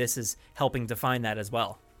something like this is helping define that as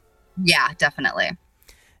well. Yeah, definitely.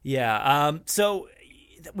 Yeah. So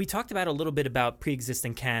we talked about a little bit about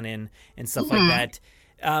pre-existing canon and stuff like that.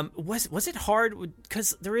 Was it hard?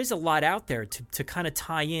 Because there is a lot out there to kind of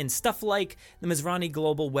tie in stuff like the Mizrahi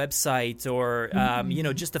Global website or, you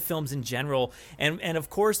know, just the films in general. And of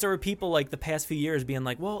course, there were people like the past few years being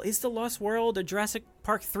like, well, is The Lost World or Jurassic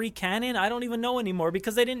Park 3 canon? I don't even know anymore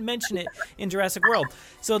because they didn't mention it in Jurassic World.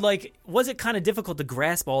 So, like, was it kind of difficult to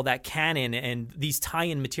grasp all that canon and these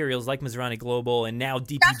tie-in materials like Mizrahi Global and now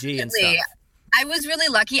DPG Definitely. And stuff? I was really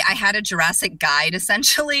lucky. I had a Jurassic guide,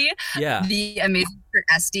 essentially. Yeah. The amazing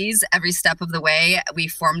Estes, every step of the way. We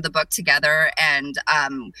formed the book together, and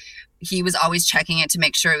he was always checking it to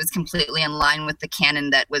make sure it was completely in line with the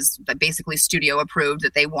canon that was basically studio approved,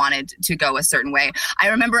 that they wanted to go a certain way. I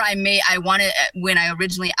remember when I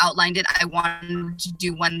originally outlined it, I wanted to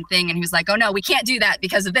do one thing, and he was like, oh no, we can't do that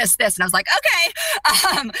because of this. And I was like, okay.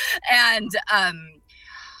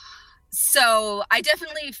 So I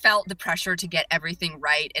definitely felt the pressure to get everything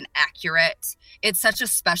right and accurate. It's such a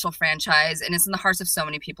special franchise, and it's in the hearts of so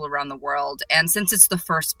many people around the world. And since it's the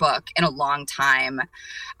first book in a long time,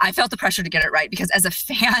 I felt the pressure to get it right because as a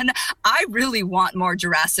fan, I really want more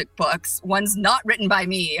Jurassic books, ones not written by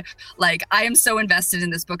me. Like, I am so invested in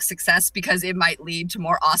this book's success because it might lead to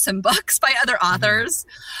more awesome books by other authors.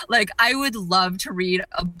 Like, I would love to read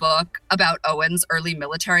a book about Owen's early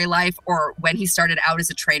military life or when he started out as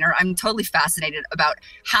a trainer. I'm totally fascinated about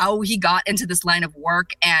how he got into this line of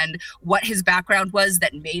work and what his background was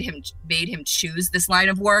that made him choose this line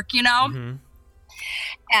of work, you know?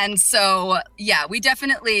 And so, yeah, I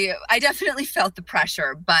definitely felt the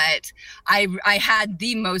pressure, but I had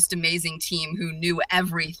the most amazing team who knew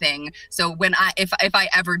everything. So if I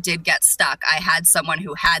ever did get stuck, I had someone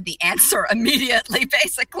who had the answer immediately,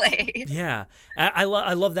 basically. Yeah, I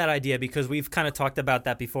love that idea because we've kind of talked about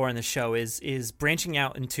that before in the show is branching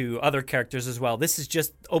out into other characters as well. This is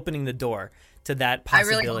just opening the door to that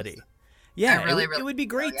possibility. Yeah, it would be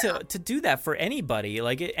great to do that for anybody.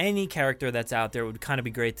 Like any character that's out there would kind of be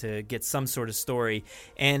great to get some sort of story.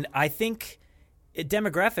 And I think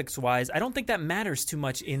demographics-wise, I don't think that matters too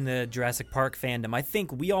much in the Jurassic Park fandom. I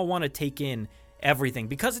think we all want to take in everything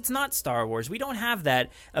because it's not Star Wars. We don't have that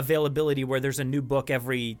availability where there's a new book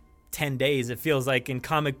every 10 days. It feels like in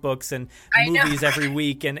comic books and movies every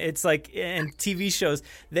week, and it's like, and TV shows,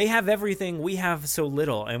 they have everything. We have so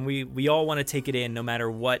little, and we all want to take it in no matter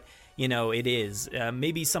what it is.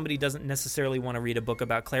 Maybe somebody doesn't necessarily want to read a book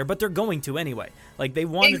about Claire, but they're going to anyway. Like, they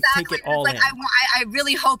want to take it all in. I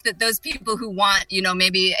really hope that those people who want,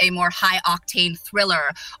 maybe a more high-octane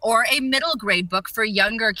thriller or a middle-grade book for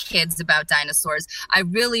younger kids about dinosaurs, I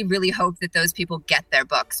really, really hope that those people get their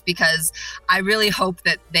books, because I really hope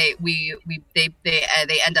that they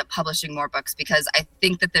end up publishing more books, because I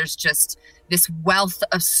think that there's just this wealth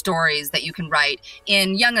of stories that you can write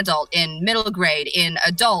in young adult, in middle grade, in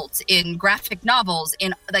adult, in graphic novels,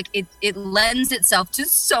 in it lends itself to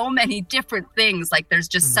so many different things. Like, there's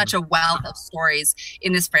just such a wealth of stories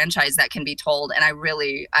in this franchise that can be told. And I'm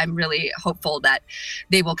really hopeful that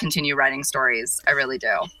they will continue writing stories. I really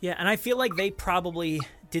do. Yeah. And I feel like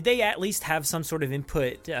did they at least have some sort of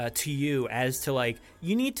input to you as to, like,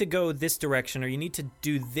 you need to go this direction or you need to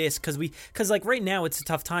do this? Because like right now it's a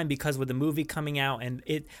tough time because with the movie coming out, and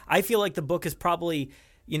I feel like the book is probably,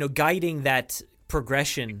 guiding that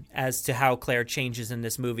progression as to how Claire changes in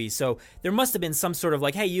this movie. So there must have been some sort of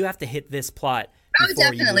like, hey, you have to hit this plot. Oh,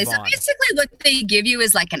 definitely. So basically what they give you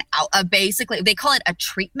is like basically they call it a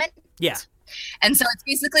treatment. Yeah. And so it's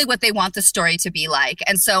basically what they want the story to be like.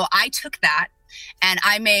 And so I took that and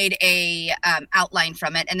I made a outline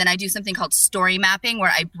from it. And then I do something called story mapping,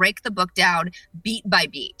 where I break the book down beat by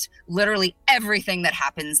beat, literally everything that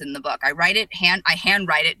happens in the book. I write it, I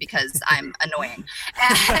handwrite it because I'm annoying.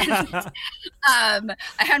 And I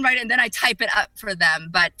handwrite it and then I type it up for them.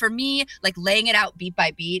 But for me, like, laying it out beat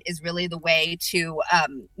by beat is really the way to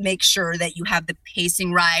make sure that you have the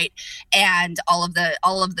pacing right and all of the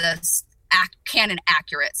canon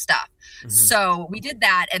accurate stuff. So we did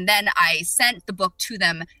that, and then I sent the book to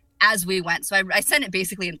them as we went. So I sent it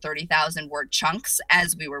basically in 30,000 word chunks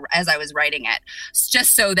as I was writing it,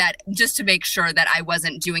 just to make sure that I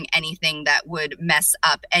wasn't doing anything that would mess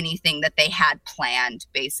up anything that they had planned,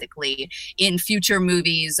 basically, in future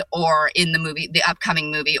movies or in the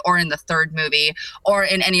upcoming movie or in the third movie or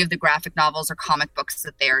in any of the graphic novels or comic books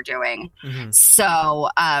that they are doing. So,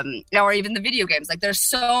 or even the video games. Like, there's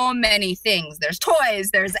so many things. There's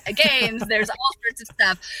toys, there's games, there's all sorts of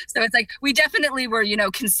stuff. So it's like, we definitely were,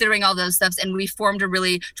 considering all those stuffs, and we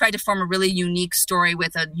tried to form a really unique story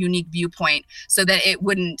with a unique viewpoint so that it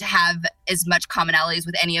wouldn't have as much commonalities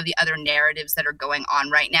with any of the other narratives that are going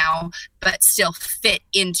on right now, but still fit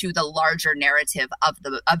into the larger narrative of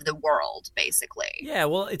the world, basically. Yeah,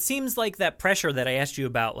 well, it seems like that pressure that I asked you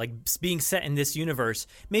about, like being set in this universe,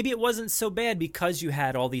 maybe it wasn't so bad because you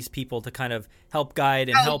had all these people to kind of help guide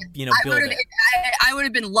and help, build it. I would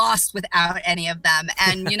have been lost without any of them.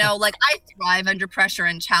 And, like, I thrive under pressure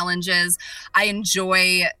and challenges. I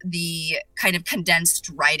enjoy the kind of condensed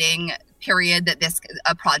writing period that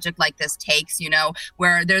a project like this takes,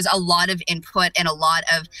 where there's a lot of input and a lot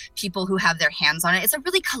of people who have their hands on it. It's a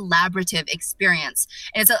really collaborative experience.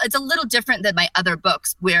 And it's a little different than my other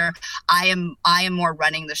books, where I am more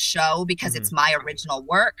running the show because it's my original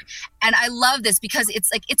work. And I love this because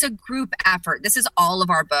it's a group effort. This is all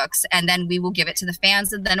of our books, and then we will give it to the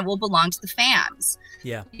fans, and then it will belong to the fans.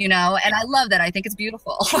 Yeah. And I love that. I think it's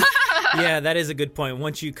beautiful. Yeah, that is a good point.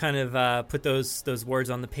 Once you kind of put those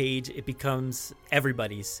words on the page, it becomes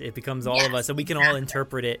everybody's. It becomes all of us, and we can all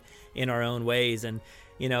interpret it in our own ways. And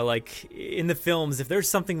like in the films, if there's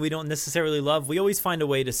something we don't necessarily love, we always find a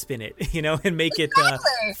way to spin it, and make it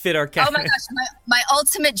fit our character. Oh my gosh, my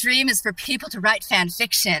ultimate dream is for people to write fan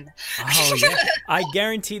fiction. Oh yeah, I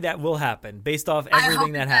guarantee that will happen based off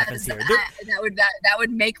everything that happens here. That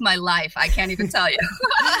would make my life. I can't even tell you.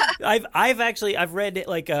 I've read it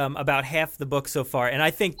like about half the book so far, and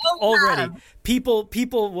I think already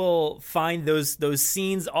people will find those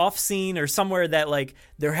scenes off scene or somewhere that, like,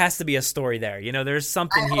 there has to be a story there. There's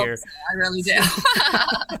something here. So. I really do.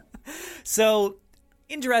 So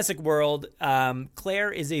in Jurassic World,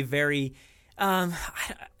 Claire is a very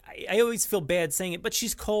I always feel bad saying it, but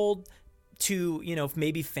she's cold to,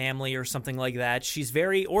 maybe family or something like that. She's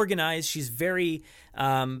very organized. She's very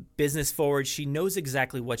business forward. She knows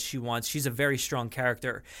exactly what she wants. She's a very strong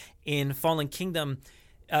character. In Fallen Kingdom,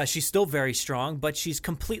 she's still very strong, but she's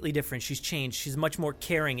completely different. She's changed. She's much more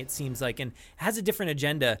caring, it seems like, and has a different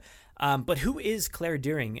agenda. But who is Claire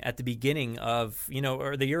Dearing at the beginning of,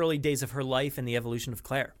 or the early days of her life and the evolution of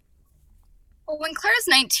Claire? Well, when Claire's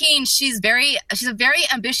 19, she's a very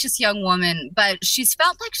ambitious young woman, but she's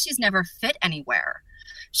felt like she's never fit anywhere.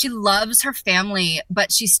 She loves her family,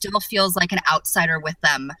 but she still feels like an outsider with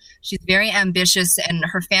them. She's very ambitious, and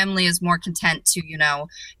her family is more content to,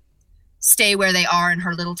 stay where they are in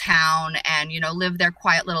her little town and, live their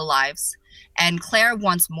quiet little lives. And Claire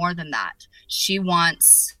wants more than that. She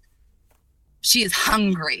is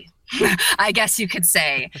hungry, I guess you could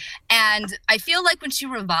say. And I feel like when she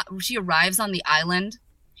arrives on the island,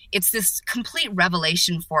 it's this complete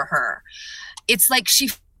revelation for her. It's like she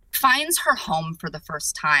finds her home for the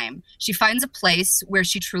first time. She finds a place where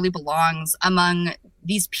she truly belongs among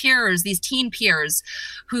these peers, these teen peers,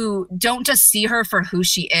 who don't just see her for who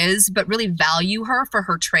she is, but really value her for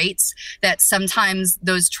her traits, that sometimes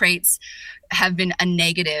those traits have been a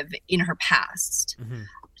negative in her past. Mm-hmm.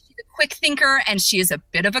 She's a quick thinker, and she is a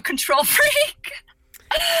bit of a control freak.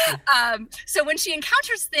 So when she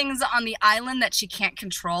encounters things on the island that she can't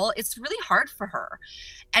control, it's really hard for her.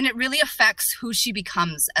 And it really affects who she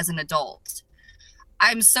becomes as an adult.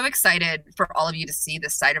 I'm so excited for all of you to see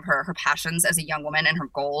this side of her passions as a young woman and her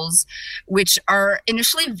goals, which are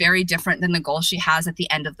initially very different than the goal she has at the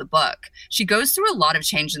end of the book. She goes through a lot of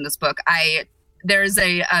change in this book. There's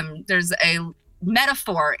a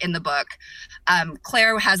metaphor in the book.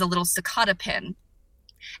 Claire has a little cicada pin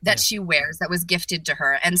that she wears that was gifted to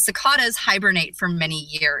her, and cicadas hibernate for many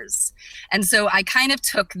years. And so I kind of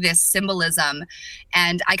took this symbolism,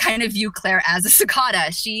 and I kind of view Claire as a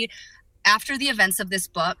cicada. She, after the events of this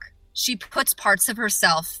book, she puts parts of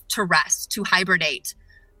herself to rest, to hibernate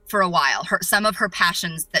for a while. Some of her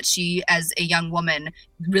passions that she as a young woman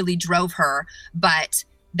really drove her, but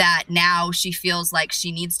that now she feels like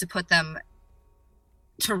she needs to put them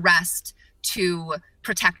to rest to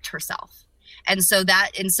protect herself. When in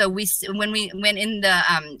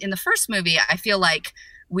the first movie, I feel like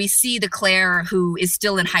we see the Claire who is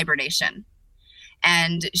still in hibernation,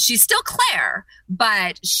 and she's still Claire,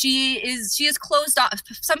 but she is closed off.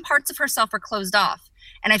 Some parts of herself are closed off.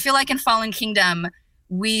 And I feel like in Fallen Kingdom,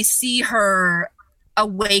 we see her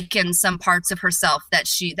awaken some parts of herself that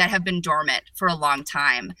have been dormant for a long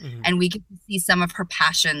time. Mm-hmm. And we get to see some of her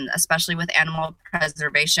passion, especially with animal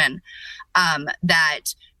preservation,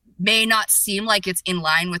 that may not seem like it's in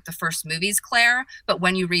line with the first movie's Claire, but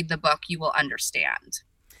when you read the book, you will understand.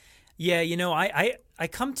 Yeah, I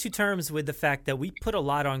come to terms with the fact that we put a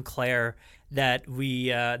lot on Claire that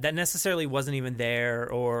that necessarily wasn't even there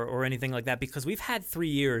or anything like that, because we've had 3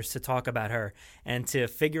 years to talk about her and to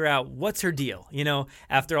figure out what's her deal,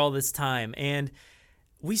 after all this time. And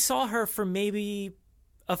we saw her for maybe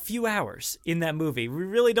a few hours in that movie. We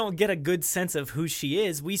really don't get a good sense of who she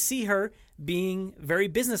is. We see her being very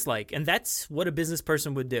businesslike, and that's what a business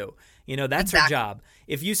person would do. That's her job.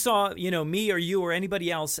 If you saw, me or you or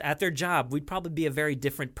anybody else at their job, we'd probably be a very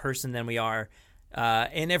different person than we are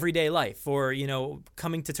in everyday life, or,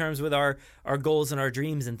 coming to terms with our goals and our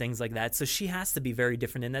dreams and things like that. So she has to be very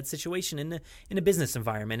different in that situation in a business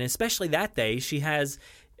environment. And especially that day, she has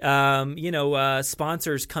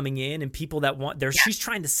sponsors coming in and people that want she's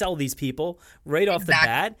trying to sell these people right off the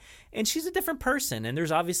bat. And she's a different person. And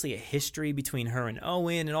there's obviously a history between her and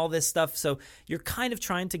Owen and all this stuff. So you're kind of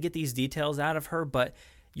trying to get these details out of her, but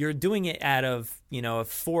you're doing it out of,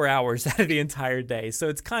 4 hours out of the entire day. So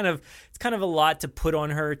it's kind of a lot to put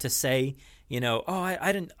on her to say,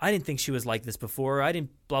 I didn't think she was like this before. I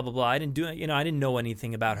didn't blah, blah, blah. I didn't do it. I didn't know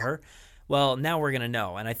anything about her. Well, now we're going to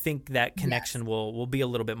know. And I think that connection will be a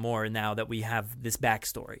little bit more now that we have this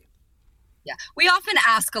backstory. Yeah, we often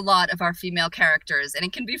ask a lot of our female characters, and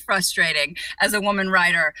it can be frustrating as a woman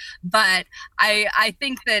writer. But I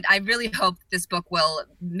think that I really hope this book will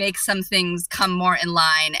make some things come more in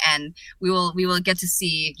line, and we will get to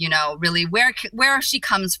see, really where she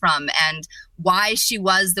comes from and why she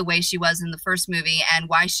was the way she was in the first movie and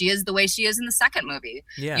why she is the way she is in the second movie.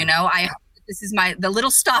 Yeah. I hope this is the little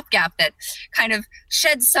stopgap that kind of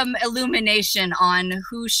sheds some illumination on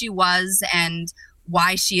who she was and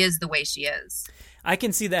why she is the way she is. I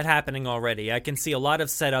can see that happening already. I can see a lot of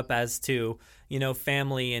setup as to,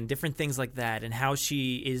 family and different things like that, and how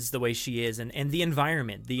she is the way she is, and the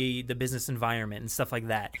environment, the business environment and stuff like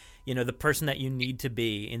that. The person that you need to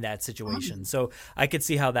be in that situation. So I could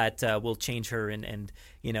see how that will change her and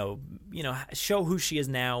show who she is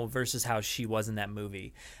now versus how she was in that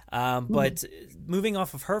movie. But moving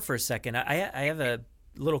off of her for a second, I have a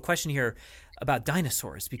little question here about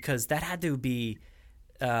dinosaurs, because that had to be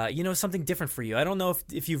something different for you. I don't know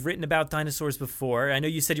if you've written about dinosaurs before. I know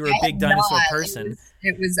you said you were a big dinosaur person.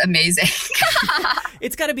 It was amazing.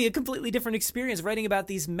 It's got to be a completely different experience writing about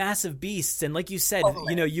these massive beasts. And like you said,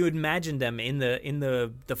 you imagined them in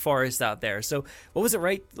the forest out there. So what was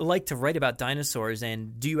it like to write about dinosaurs?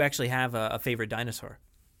 And do you actually have a favorite dinosaur?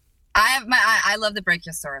 I love the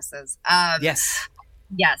brachiosauruses. Yes.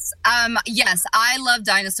 Yes. Yes, I love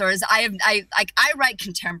dinosaurs. I write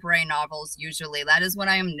contemporary novels usually. That is what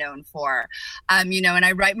I am known for. And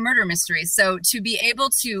I write murder mysteries. So to be able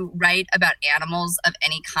to write about animals of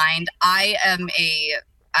any kind, I am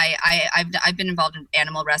I've been involved in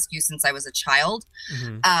animal rescue since I was a child.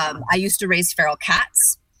 I used to raise feral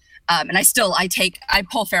cats. And I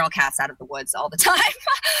pull feral cats out of the woods all the time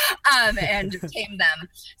and tame them.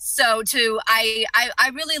 So I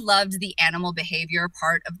really loved the animal behavior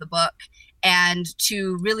part of the book, and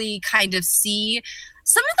to really kind of see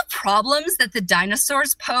some of the problems that the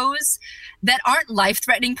dinosaurs pose that aren't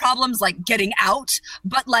life-threatening problems like getting out,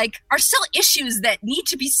 but like are still issues that need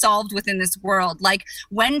to be solved within this world. Like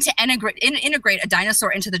when to integrate a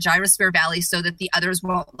dinosaur into the gyrosphere valley so that the others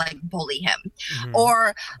won't like bully him,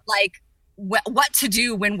 or like what to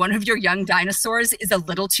do when one of your young dinosaurs is a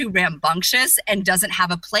little too rambunctious and doesn't have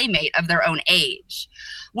a playmate of their own age.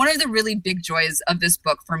 One of the really big joys of this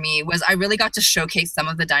book for me was I really got to showcase some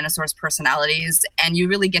of the dinosaurs' personalities, and you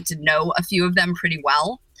really get to know a few of them pretty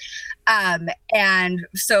well. And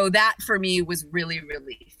so that for me was really,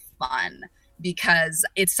 really fun, because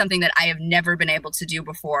it's something that I have never been able to do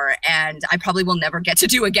before, and I probably will never get to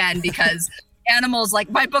do again, because animals, like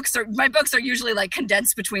my books are usually like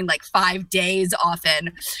condensed between like 5 days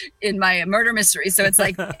often in my murder mystery. So it's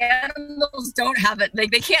like animals don't have it. They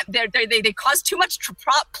can't, they cause too much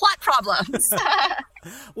plot problems.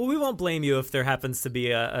 Well, we won't blame you if there happens to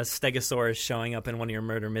be a stegosaurus showing up in one of your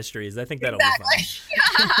murder mysteries. I think that'll be fun.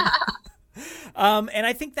 And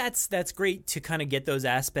I think that's great to kind of get those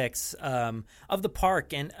aspects of the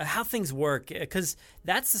park and how things work, because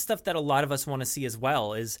that's the stuff that a lot of us want to see as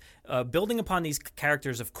well, is building upon these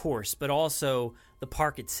characters, of course, but also the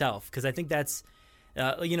park itself, because I think that's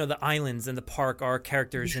the islands and the park are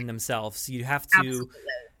characters in themselves. You have to Absolutely.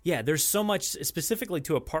 Yeah, there's so much specifically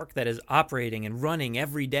to a park that is operating and running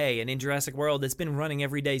every day, and in Jurassic World it's been running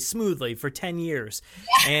every day smoothly for 10 years.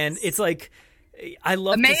 Yes. And it's like, I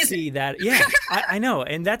love Amazing. To see that. Yeah, I know.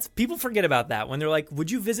 And that's, people forget about that when they're like, would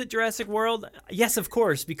you visit Jurassic World? Yes, of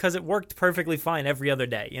course, because it worked perfectly fine every other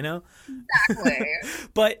day, you know? Exactly.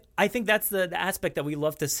 But I think that's the aspect that we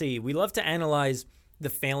love to see. We love to analyze the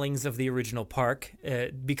failings of the original park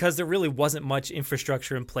because there really wasn't much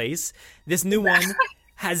infrastructure in place. This new one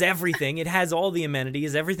has everything. It has all the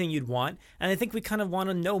amenities, everything you'd want. And I think we kind of want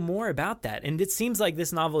to know more about that. And it seems like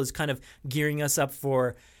this novel is kind of gearing us up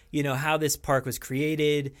for, you know, how this park was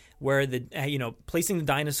created, where the, placing the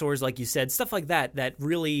dinosaurs, like you said, stuff like that, that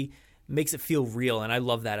really makes it feel real. And I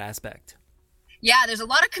love that aspect. Yeah, there's a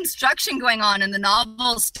lot of construction going on in the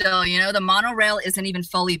novel still. You know, the monorail isn't even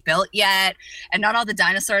fully built yet, and not all the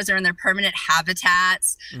dinosaurs are in their permanent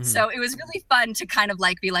habitats. Mm-hmm. So it was really fun to kind of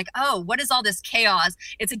like be like, oh, what is all this chaos?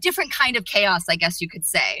 It's a different kind of chaos, I guess you could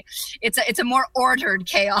say. It's a more ordered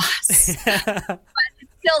chaos. But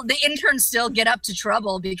still, the interns still get up to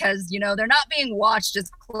trouble because, you know, they're not being watched as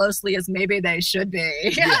closely as maybe they should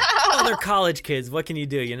be. Yeah. Well, they're college kids. What can you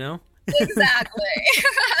do, you know? Exactly.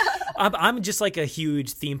 I'm just like a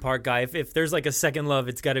huge theme park guy. If there's like a second love,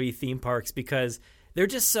 it's got to be theme parks, because they're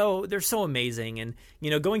so amazing. And, you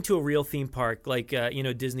know, going to a real theme park like,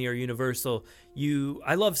 Disney or Universal,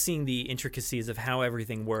 I love seeing the intricacies of how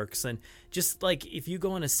everything works. And just like if you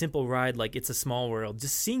go on a simple ride, like It's a Small World,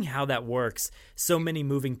 just seeing how that works, so many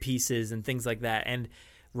moving pieces and things like that. And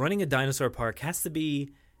running a dinosaur park has to be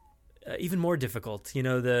even more difficult, you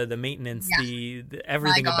know, the maintenance, the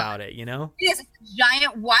everything about it, you know? It is a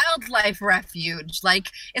giant wildlife refuge. Like,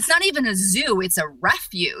 it's not even a zoo, it's a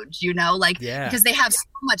refuge, you know, like, because they have so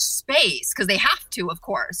much space, because they have to, of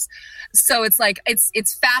course. So it's like,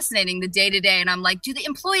 it's fascinating, the day to day. And I'm like, do the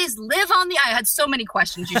employees live on I had so many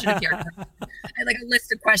questions. You should have heard them. I had like a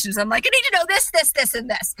list of questions. I'm like, I need to know this, and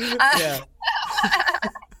this.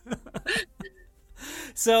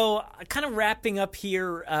 So, kind of wrapping up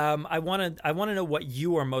here, I want to know what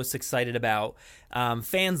you are most excited about,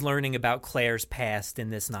 fans learning about Claire's past in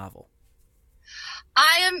this novel.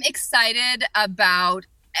 I am excited about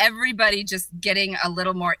everybody just getting a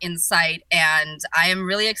little more insight, and I am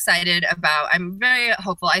really excited I'm very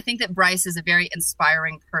hopeful. I think that Bryce is a very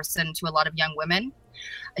inspiring person to a lot of young women.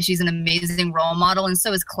 She's an amazing role model, and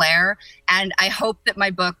so is Claire. And I hope that my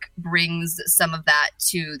book brings some of that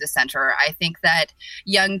to the center. I think that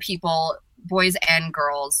young people, boys and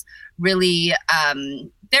girls, really,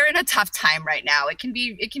 they're in a tough time right now. It can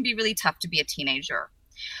be really tough to be a teenager.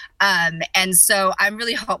 And so I'm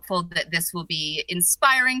really hopeful that this will be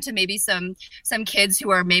inspiring to maybe some kids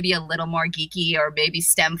who are maybe a little more geeky or maybe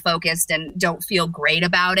STEM focused and don't feel great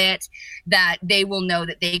about it, that they will know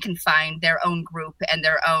that they can find their own group and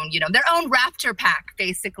their own raptor pack,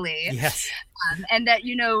 basically. Yes. And that,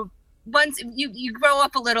 you know, once you grow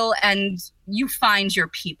up a little and you find your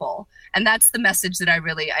people. And that's the message that I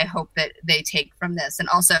hope that they take from this. And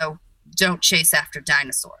also, don't chase after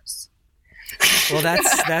dinosaurs. Well,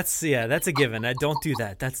 that's a given. Don't do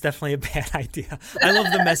that. That's definitely a bad idea. I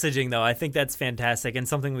love the messaging, though. I think that's fantastic and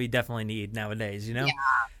something we definitely need nowadays, you know? Yeah.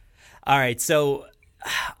 All right, so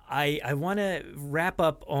I want to wrap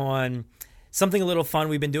up on something a little fun.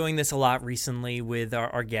 We've been doing this a lot recently with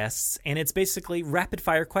our guests, and it's basically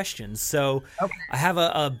rapid-fire questions. So I have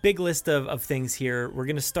a big list of things here. We're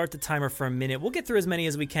going to start the timer for a minute. We'll get through as many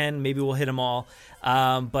as we can. Maybe we'll hit them all.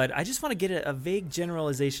 But I just want to get a vague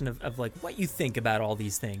generalization of like what you think about all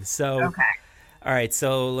these things. So, all right,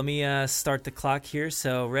 so let me start the clock here.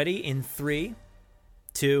 So ready? In 3,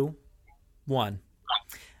 2, 1.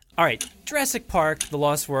 All right, Jurassic Park, The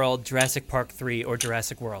Lost World, Jurassic Park 3, or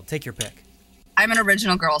Jurassic World. Take your pick. I'm an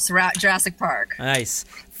original girl, so Jurassic Park. Nice.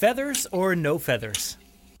 Feathers or no feathers?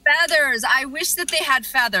 Feathers. I wish that they had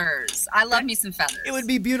feathers. I love me some feathers. It would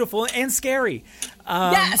be beautiful and scary.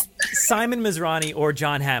 Yes. Simon Masrani or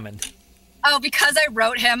John Hammond? Oh, because I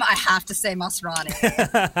wrote him, I have to say Masrani.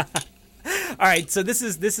 All right, so this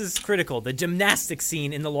is critical. The gymnastics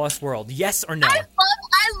scene in The Lost World. Yes or no?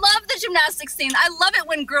 I love the gymnastics scene. I love it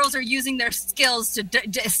when girls are using their skills to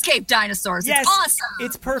escape dinosaurs. Yes, it's awesome.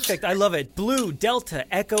 It's perfect. I love it. Blue, Delta,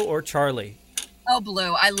 Echo, or Charlie? Oh,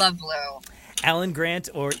 Blue. I love Blue. Alan Grant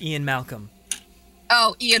or Ian Malcolm?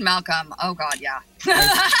 Oh, Ian Malcolm. Oh, God, yeah.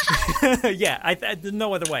 Yeah, there's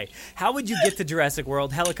no other way. How would you get to Jurassic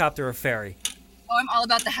World, helicopter or ferry? Oh, I'm all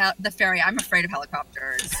about the ferry. I'm afraid of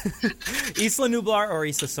helicopters. Isla Nublar or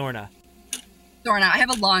Isla Sorna? Sorna. I have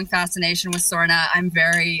a long fascination with Sorna. I'm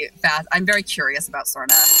very curious about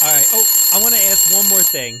Sorna. All right. Oh, I want to ask one more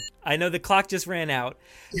thing. I know the clock just ran out,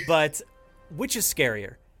 but which is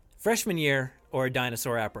scarier, freshman year or a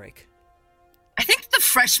dinosaur outbreak? I think the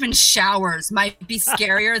freshman showers might be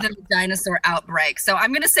scarier than the dinosaur outbreak. So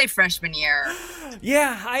I'm going to say freshman year.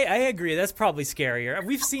 Yeah, I agree. That's probably scarier.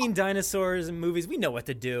 We've seen dinosaurs in movies. We know what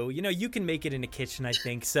to do. You know, you can make it in a kitchen, I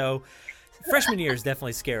think. So freshman year is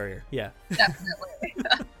definitely scarier. Yeah. Definitely.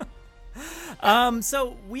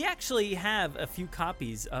 So we actually have a few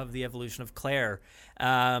copies of The Evolution of Claire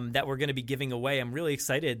that we're going to be giving away. I'm really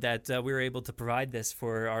excited that we were able to provide this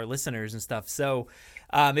for our listeners and stuff. So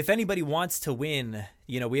if anybody wants to win,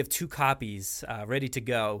 you know, we have 2 copies ready to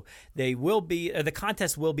go. They will be the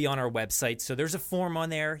contest will be on our website. So there's a form on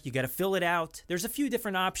there. You got to fill it out. There's a few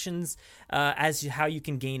different options as to how you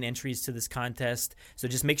can gain entries to this contest. So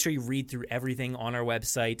just make sure you read through everything on our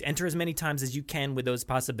website. Enter as many times as you can with those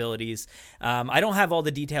possibilities. I don't have all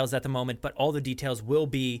the details at the moment, but all the details will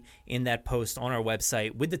be in that post on our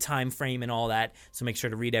website with the time frame and all that. So make sure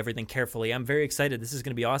to read everything carefully. I'm very excited. This is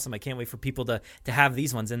going to be awesome. I can't wait for people to have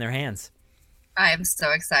these ones in their hands. I am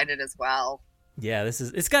so excited as well. Yeah,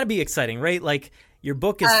 it's got to be exciting, right? Like your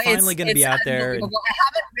book is finally going to be out there. I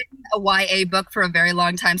haven't written a YA book for a very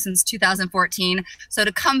long time, since 2014. So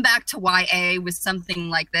to come back to YA with something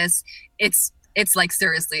like this, it's like,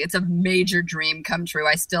 seriously, it's a major dream come true.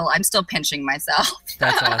 I'm still pinching myself.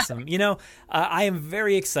 That's awesome. You know, I am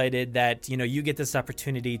very excited that, you know, you get this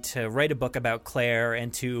opportunity to write a book about Claire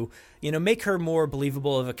and to, you know, make her more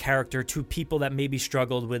believable of a character to people that maybe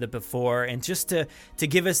struggled with it before, and just to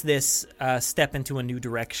give us this step into a new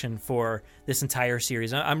direction for this entire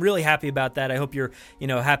series. I'm really happy about that. I hope you're, you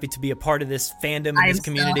know, happy to be a part of this fandom and this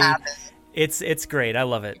community. So happy. It's great. I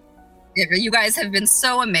love it. You guys have been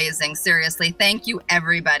so amazing. Seriously. Thank you,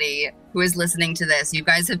 everybody who is listening to this. You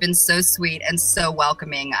guys have been so sweet and so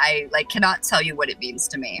welcoming. I cannot tell you what it means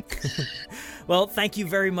to me. Well, thank you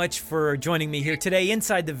very much for joining me here today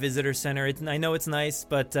inside the visitor center. I know it's nice,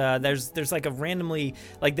 but there's like a randomly,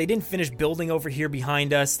 like, they didn't finish building over here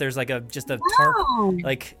behind us. There's like just a tarp,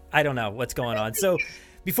 like, I don't know what's going on. So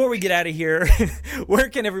before we get out of here, where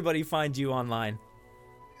can everybody find you online?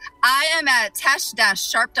 I am at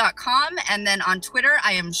tess-sharpe.com, and then on Twitter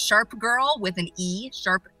I am Sharpe Girl with an E,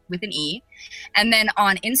 Sharpe with an E, and then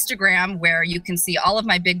on Instagram, where you can see all of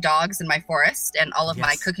my big dogs in my forest and all of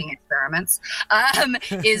my cooking experiments,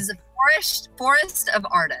 is Forest of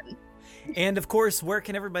Arden. And of course, where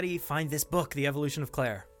can everybody find this book, The Evolution of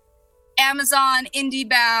Claire? Amazon,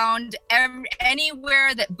 IndieBound,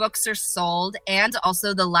 anywhere that books are sold, and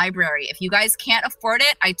also the library. If you guys can't afford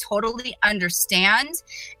it, I totally understand,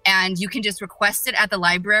 and you can just request it at the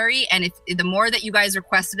library. And if the more that you guys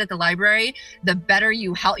request it at the library, the better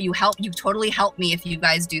you totally help me if you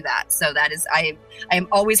guys do that. So that is, I am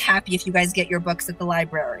always happy if you guys get your books at the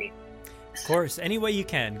library. Of course, any way you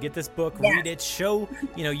can, get this book, read it, show,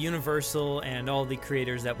 you know, Universal and all the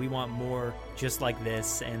creators that we want more just like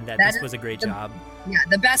this, and that this was a great job. Yeah,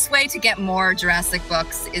 the best way to get more Jurassic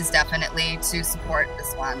books is definitely to support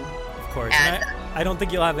this one. Of course, and I don't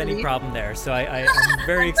think you'll have any problem there, so I'm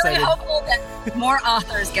very excited. I'm really hopeful that more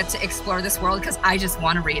authors get to explore this world because I just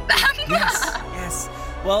want to read them. Yes.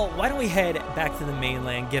 Well, why don't we head back to the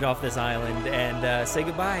mainland, get off this island, and say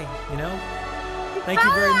goodbye, you know? Thank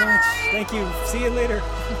you very much. Thank you. See you later.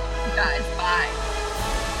 You guys, bye.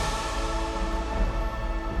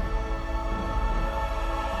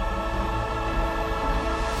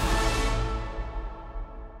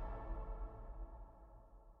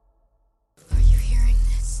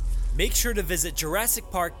 Make sure to visit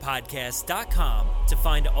JurassicParkPodcast.com to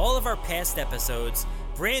find all of our past episodes,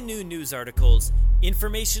 brand new news articles,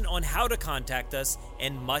 information on how to contact us,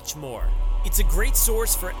 and much more. It's a great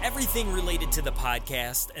source for everything related to the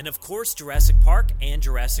podcast and, of course, Jurassic Park and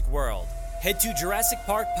Jurassic World. Head to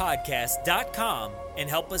JurassicParkPodcast.com and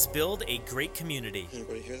help us build a great community.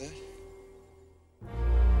 Anybody hear that?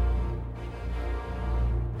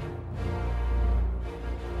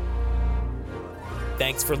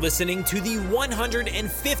 Thanks for listening to the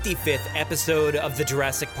 155th episode of the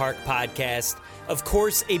Jurassic Park Podcast. Of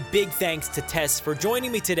course, a big thanks to Tess for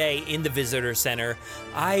joining me today in the Visitor Center.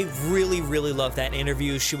 I really love that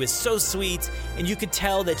interview. She was so sweet, and you could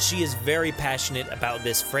tell that she is very passionate about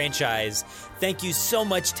this franchise. Thank you so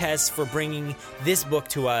much, Tess, for bringing this book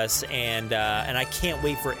to us, and I can't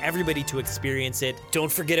wait for everybody to experience it.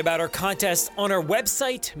 Don't forget about our contest on our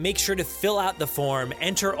website. Make sure to fill out the form,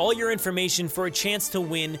 enter all your information for a chance to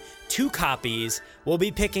win 2 copies. We'll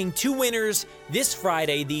be picking 2 winners this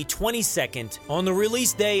Friday, the 22nd, on the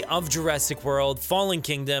release day of Jurassic World: Fallen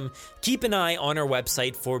Kingdom. Keep an eye on our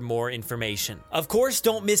website for more information. Of course,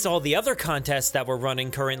 don't miss all the other contests that we're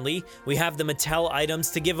running currently. We have the Mattel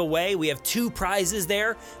items to give away. We have 2 prizes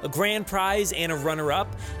there, a grand prize and a runner-up.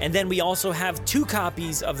 And then we also have 2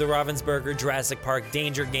 copies of the Ravensburger Jurassic Park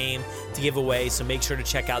Danger game to give away, so make sure to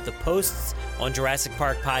check out the posts on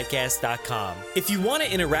JurassicParkPodcast.com. If you want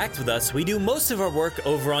to interact with us, we do most of our work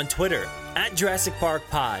over on Twitter, at Jurassic Park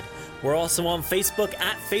Pod. We're also on Facebook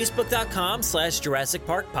at Facebook.com/Jurassic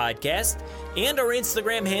Park Podcast, and our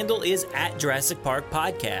Instagram handle is at Jurassic Park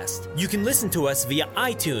Podcast. You can listen to us via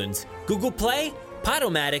iTunes, Google Play,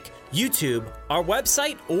 Podomatic, YouTube, our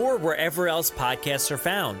website, or wherever else podcasts are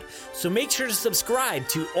found. So make sure to subscribe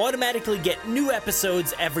to automatically get new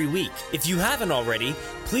episodes every week. If you haven't already,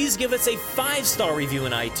 please give us a 5-star review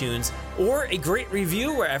in iTunes or a great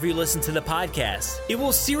review wherever you listen to the podcast. It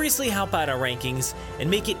will seriously help out our rankings and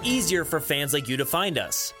make it easier for fans like you to find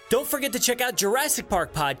us. Don't forget to check out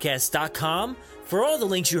JurassicParkPodcast.com for all the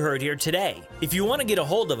links you heard here today. If you want to get a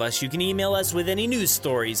hold of us, you can email us with any news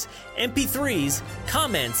stories, MP3s,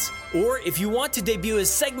 comments, or if you want to debut a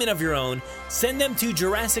segment of your own, send them to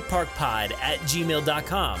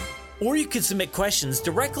JurassicParkPod@gmail.com. Or you can submit questions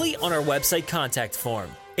directly on our website contact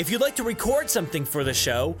form. If you'd like to record something for the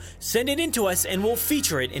show, send it in to us and we'll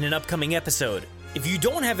feature it in an upcoming episode. If you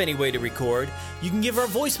don't have any way to record, you can give our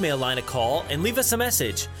voicemail line a call and leave us a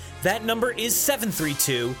message. That number is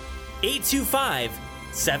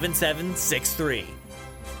 732-825-7763.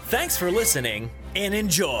 Thanks for listening and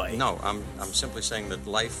enjoy. No, I'm simply saying that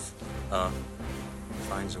life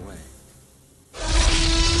finds a way.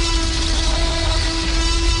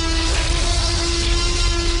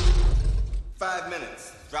 5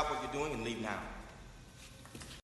 minutes. Drop what you're doing and leave now.